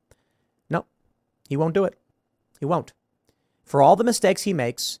list. No, he won't do it. He won't. For all the mistakes he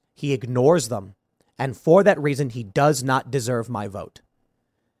makes, he ignores them. And for that reason, he does not deserve my vote.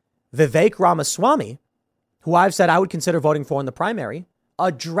 Vivek Ramaswamy, who I've said I would consider voting for in the primary,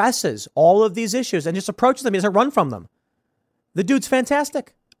 addresses all of these issues and just approaches them. He doesn't run from them. The dude's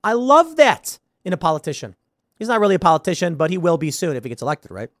fantastic. I love that in a politician. He's not really a politician, but he will be soon if he gets elected,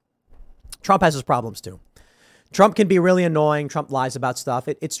 right? Trump has his problems, too. Trump can be really annoying. Trump lies about stuff.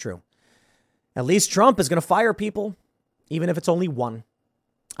 It's true. At least Trump is going to fire people, even if it's only one.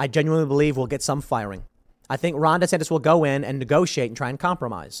 I genuinely believe we'll get some firing. I think Ron DeSantis will go in and negotiate and try and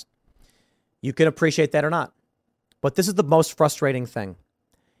compromise. You can appreciate that or not. But this is the most frustrating thing.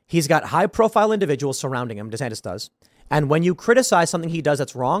 He's got high-profile individuals surrounding him, DeSantis does. And when you criticize something he does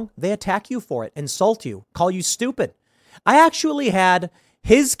that's wrong, they attack you for it, insult you, call you stupid. I actually had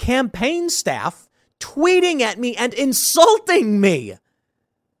his campaign staff tweeting at me and insulting me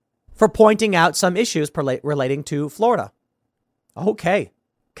for pointing out some issues relating to Florida. Okay,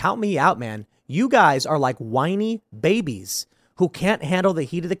 count me out, man. You guys are like whiny babies who can't handle the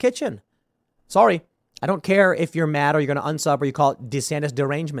heat of the kitchen. Sorry, I don't care if you're mad or you're going to unsub or you call it DeSantis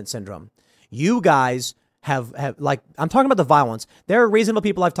derangement syndrome. You guys have like, I'm talking about the vile ones. There are reasonable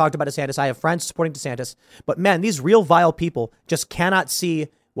people I've talked about DeSantis. I have friends supporting DeSantis. But man, these real vile people just cannot see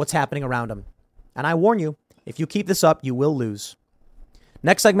what's happening around them. And I warn you, if you keep this up, you will lose.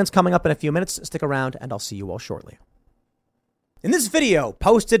 Next segment's coming up in a few minutes. Stick around and I'll see you all shortly. In this video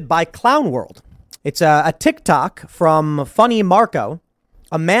posted by Clown World, it's a TikTok from Funny Marco.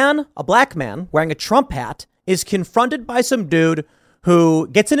 A black man wearing a Trump hat is confronted by some dude who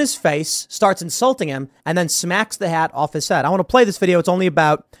gets in his face, starts insulting him, and then smacks the hat off his head. I want to play this video. It's only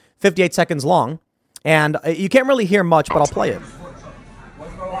about 58 seconds long, and you can't really hear much, but I'll play it.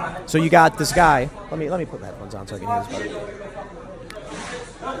 So you got this guy. Let me put the headphones on so I can hear this better.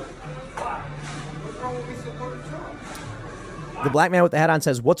 The black man with the hat on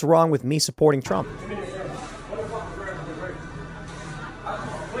says, "What's wrong with me supporting Trump?"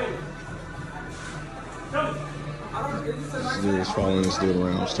 This dude was following this dude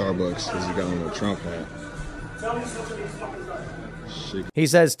around Starbucks because he got on a Trump hat. He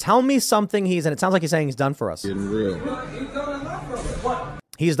says, "Tell me something and it sounds like he's saying he's done for us. Getting real.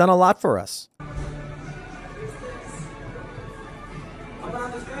 He's done a lot for us.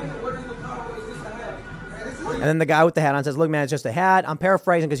 And then the guy with the hat on says, "Look, man, it's just a hat." I'm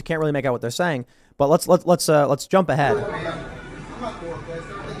paraphrasing because you can't really make out what they're saying. But let's jump ahead.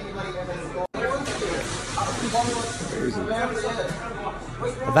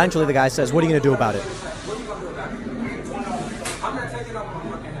 Eventually, the guy says, "What are you going to do about it?"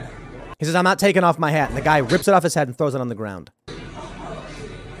 He says, "I'm not taking off my hat." And the guy rips it off his head and throws it on the ground.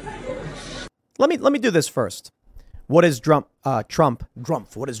 Let me do this first. What is Trump? What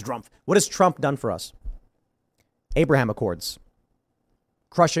is Trump? What has Trump done for us? Abraham Accords.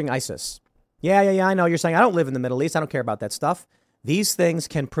 Crushing ISIS. Yeah, I know. You're saying, I don't live in the Middle East. I don't care about that stuff. These things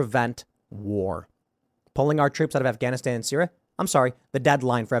can prevent war. Pulling our troops out of Afghanistan and Syria. I'm sorry, the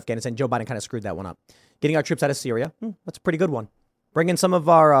deadline for Afghanistan. Joe Biden kind of screwed that one up. Getting our troops out of Syria. That's a pretty good one. Bringing some of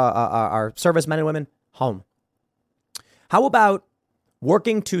our servicemen and women home. How about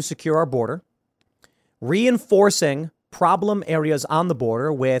working to secure our border? Reinforcing problem areas on the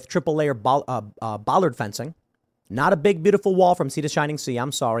border with triple layer bollard fencing. Not a big, beautiful wall from sea to shining sea.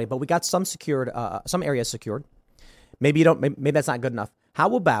 I'm sorry, but we got some secured, some areas secured. Maybe that's not good enough.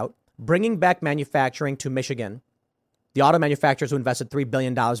 How about bringing back manufacturing to Michigan? The auto manufacturers who invested $3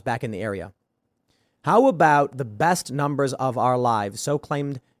 billion back in the area. How about the best numbers of our lives? So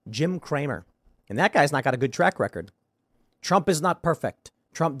claimed Jim Cramer. And that guy's not got a good track record. Trump is not perfect.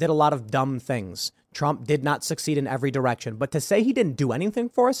 Trump did a lot of dumb things. Trump did not succeed in every direction. But to say he didn't do anything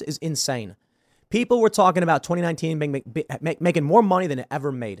for us is insane. People were talking about 2019 making more money than it ever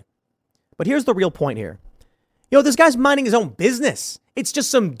made. But here's the real point here. This guy's minding his own business. It's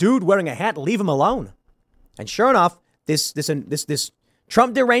just some dude wearing a hat. Leave him alone. And sure enough, this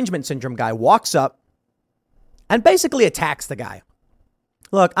Trump derangement syndrome guy walks up and basically attacks the guy.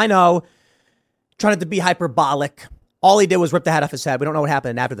 Look, I know, trying to be hyperbolic. All he did was rip the hat off his head. We don't know what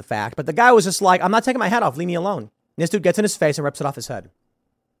happened after the fact. But the guy was just like, I'm not taking my hat off. Leave me alone. And this dude gets in his face and rips it off his head.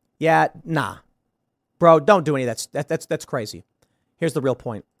 Yeah, nah. Bro, don't do any of that. That's crazy. Here's the real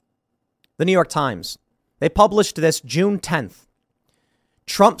point. The New York Times. They published this June 10th.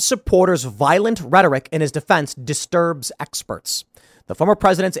 Trump supporters' violent rhetoric in his defense disturbs experts. The former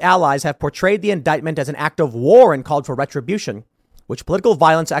president's allies have portrayed the indictment as an act of war and called for retribution, which political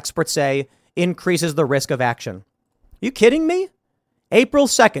violence experts say increases the risk of action. Are you kidding me? April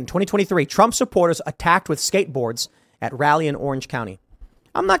 2nd, 2023, Trump supporters attacked with skateboards at rally in Orange County.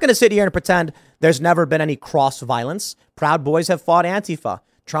 I'm not going to sit here and pretend there's never been any cross violence. Proud Boys have fought Antifa.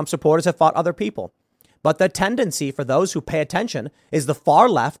 Trump supporters have fought other people. But the tendency for those who pay attention is the far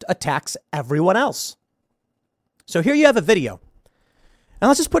left attacks everyone else. So here you have a video. And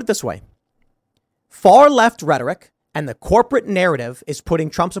let's just put it this way. Far left rhetoric and the corporate narrative is putting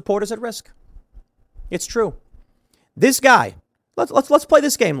Trump supporters at risk. It's true. This guy, let's play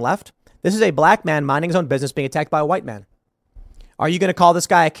this game, left. This is a black man minding his own business being attacked by a white man. Are you going to call this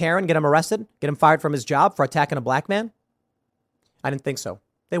guy a Karen, get him arrested, get him fired from his job for attacking a black man? I didn't think so.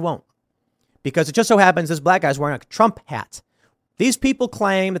 They won't. Because it just so happens this black guy's wearing a Trump hat. These people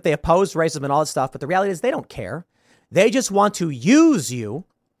claim that they oppose racism and all that stuff, but the reality is they don't care. They just want to use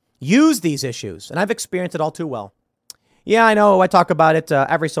these issues. And I've experienced it all too well. Yeah, I know. I talk about it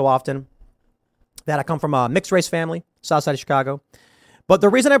every so often. That I come from a mixed race family, south side of Chicago. But the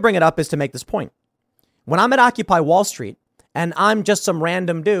reason I bring it up is to make this point. When I'm at Occupy Wall Street, and I'm just some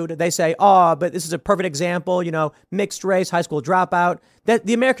random dude, they say, oh, but this is a perfect example, mixed race, high school dropout, that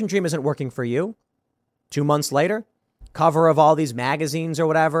the American dream isn't working for you. 2 months later, cover of all these magazines or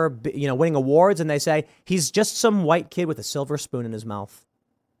whatever, winning awards. And they say, he's just some white kid with a silver spoon in his mouth.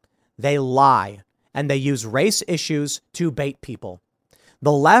 They lie and they use race issues to bait people.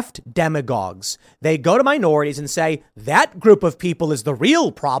 The left demagogues, they go to minorities and say that group of people is the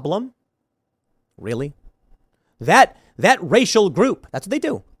real problem. Really? That racial group, that's what they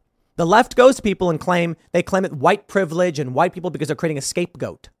do. The left goes to people and claim it white privilege and white people because they're creating a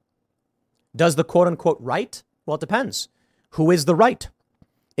scapegoat. Does the quote unquote right? Well, it depends. Who is the right?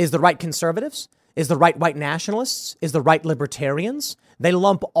 Is the right conservatives? Is the right white nationalists? Is the right libertarians? They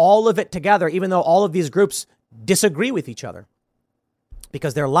lump all of it together, even though all of these groups disagree with each other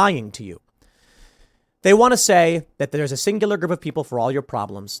because they're lying to you. They want to say that there's a singular group of people for all your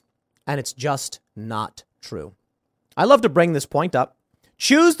problems, and it's just not true. I love to bring this point up.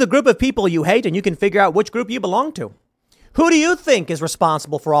 Choose the group of people you hate and you can figure out which group you belong to. Who do you think is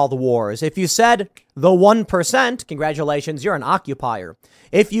responsible for all the wars? If you said the 1%, congratulations, you're an occupier.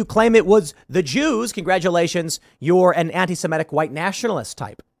 If you claim it was the Jews, congratulations, you're an anti-Semitic white nationalist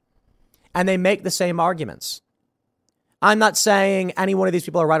type. And they make the same arguments. I'm not saying any one of these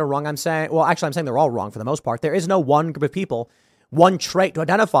people are right or wrong. I'm saying they're all wrong for the most part. There is no one group of people, one trait to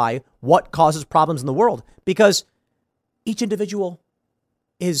identify what causes problems in the world because each individual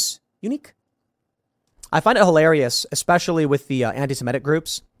is unique. I find it hilarious, especially with the anti-Semitic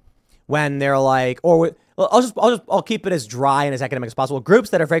groups, when they're like, I'll keep it as dry and as academic as possible. Groups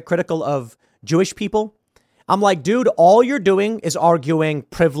that are very critical of Jewish people. I'm like, dude, all you're doing is arguing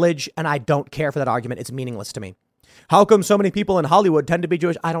privilege, and I don't care for that argument. It's meaningless to me. How come so many people in Hollywood tend to be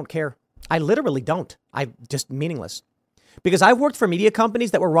Jewish? I don't care. I literally don't. I'm just meaningless. Because I've worked for media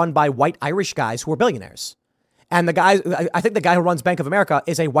companies that were run by white Irish guys who were billionaires. And I think the guy who runs Bank of America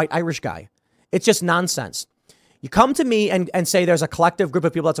is a white Irish guy. It's just nonsense. You come to me and say there's a collective group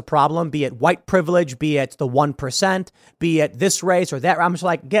of people that's a problem, be it white privilege, be it the 1%, be it this race or that. I'm just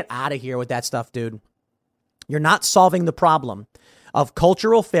like, get out of here with that stuff, dude. You're not solving the problem of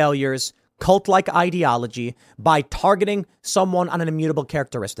cultural failures, cult-like ideology by targeting someone on an immutable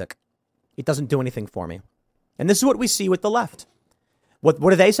characteristic. It doesn't do anything for me. And this is what we see with the left. What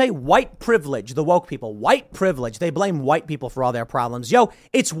do they say? White privilege, the woke people. White privilege. They blame white people for all their problems. Yo,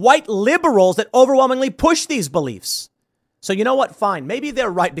 it's white liberals that overwhelmingly push these beliefs. So you know what? Fine. Maybe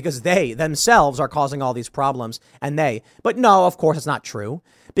they're right because they themselves are causing all these problems But no, of course, it's not true,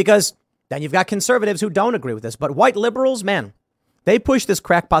 because then you've got conservatives who don't agree with this. But white liberals, man, they push this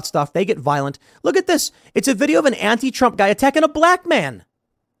crackpot stuff. They get violent. Look at this. It's a video of an anti-Trump guy attacking a black man.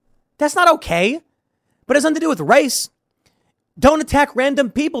 That's not okay. But it has nothing to do with race. Don't attack random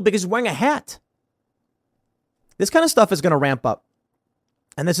people because he's wearing a hat. This kind of stuff is going to ramp up.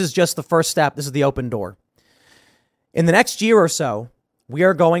 And this is just the first step. This is the open door. In the next year or so, we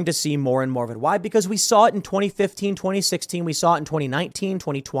are going to see more and more of it. Why? Because we saw it in 2015, 2016. We saw it in 2019,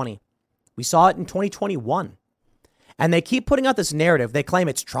 2020. We saw it in 2021. And they keep putting out this narrative. They claim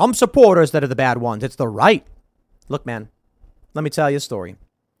it's Trump supporters that are the bad ones. It's the right. Look, man, let me tell you a story.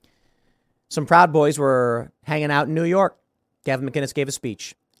 Some Proud Boys were hanging out in New York. Gavin McInnes gave a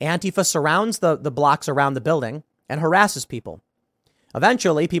speech. Antifa surrounds the blocks around the building and harasses people.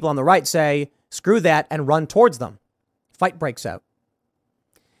 Eventually, people on the right say, screw that, and run towards them. Fight breaks out.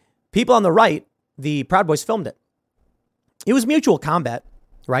 People on the right, the Proud Boys filmed it. It was mutual combat,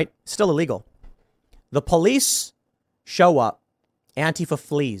 right? Still illegal. The police show up. Antifa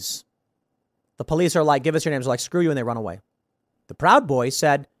flees. The police are like, give us your names. They're like, screw you, and they run away. The Proud Boys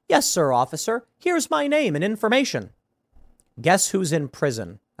said, yes, sir, officer. Here's my name and information. Guess who's in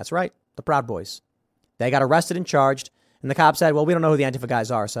prison? That's right, the Proud Boys. They got arrested and charged, and the cop said, well, we don't know who the Antifa guys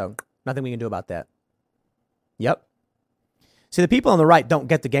are, so nothing we can do about that. Yep. See, the people on the right don't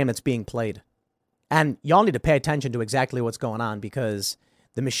get the game that's being played. And y'all need to pay attention to exactly what's going on, because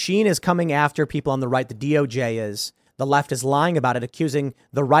the machine is coming after people on the right. The DOJ is. The left is lying about it, accusing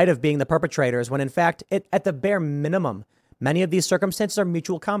the right of being the perpetrators, when in fact, at the bare minimum, many of these circumstances are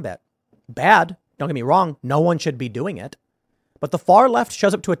mutual combat. Bad. Don't get me wrong. No one should be doing it. But the far left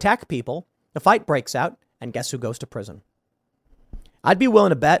shows up to attack people. The fight breaks out. And guess who goes to prison? I'd be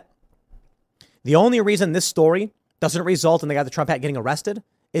willing to bet the only reason this story doesn't result in the guy with the Trump hat getting arrested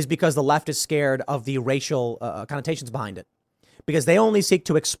is because the left is scared of the racial connotations behind it. Because they only seek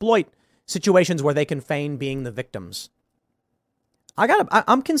to exploit situations where they can feign being the victims.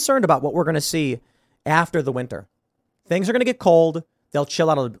 I'm concerned about what we're going to see after the winter. Things are going to get cold. They'll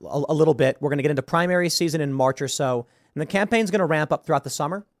chill out a little bit. We're going to get into primary season in March or so. And the campaign's going to ramp up throughout the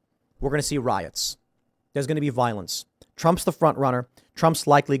summer. We're going to see riots. There's going to be violence. Trump's the front runner. Trump's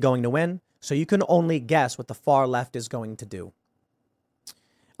likely going to win. So you can only guess what the far left is going to do.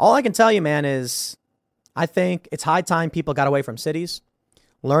 All I can tell you, man, is I think it's high time people got away from cities,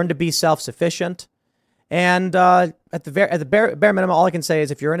 learn to be self-sufficient. And at the bare minimum, all I can say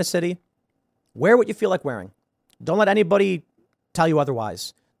is if you're in a city, wear what you feel like wearing. Don't let anybody tell you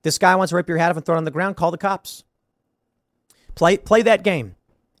otherwise. This guy wants to rip your hat off and throw it on the ground. Call the cops. Play that game.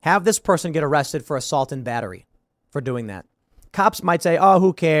 Have this person get arrested for assault and battery for doing that. Cops might say, oh,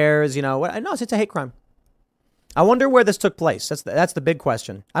 who cares? You know what? No, it's a hate crime. I wonder where this took place. That's the big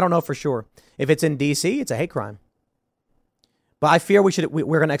question. I don't know for sure. If it's in D.C., it's a hate crime. But I fear we're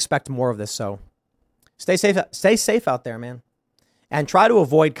going to expect more of this. So stay safe out there, man. And try to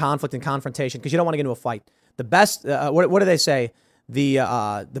avoid conflict and confrontation because you don't want to get into a fight. The best, what do they say?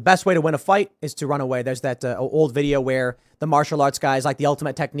 The best way to win a fight is to run away. There's that old video where the martial arts guy is like the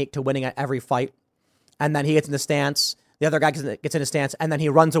ultimate technique to winning at every fight. And then he gets in the stance. The other guy gets in a stance and then he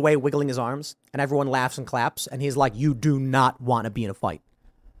runs away wiggling his arms and everyone laughs and claps. And he's like, you do not want to be in a fight.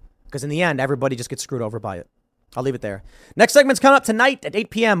 Because in the end, everybody just gets screwed over by it. I'll leave it there. Next segment's coming up tonight at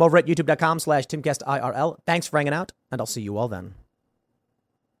 8 p.m. over at youtube.com/TimCastIRL. Thanks for hanging out and I'll see you all then.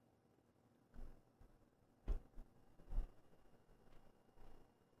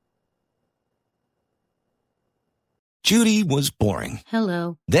 Judy was boring.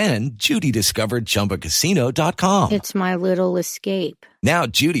 Hello. Then Judy discovered ChumbaCasino.com. It's my little escape. Now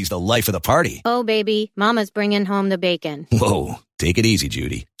Judy's the life of the party. Oh, baby, mama's bringing home the bacon. Whoa, take it easy,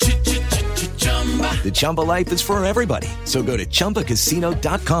 Judy. The Chumba life is for everybody. So go to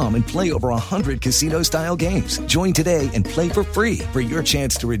ChumbaCasino.com and play over 100 casino-style games. Join today and play for free for your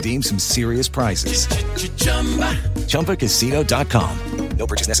chance to redeem some serious prizes. ChumbaCasino.com. No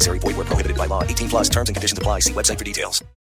purchase necessary. Void where prohibited by law. 18 plus terms and conditions apply. See website for details.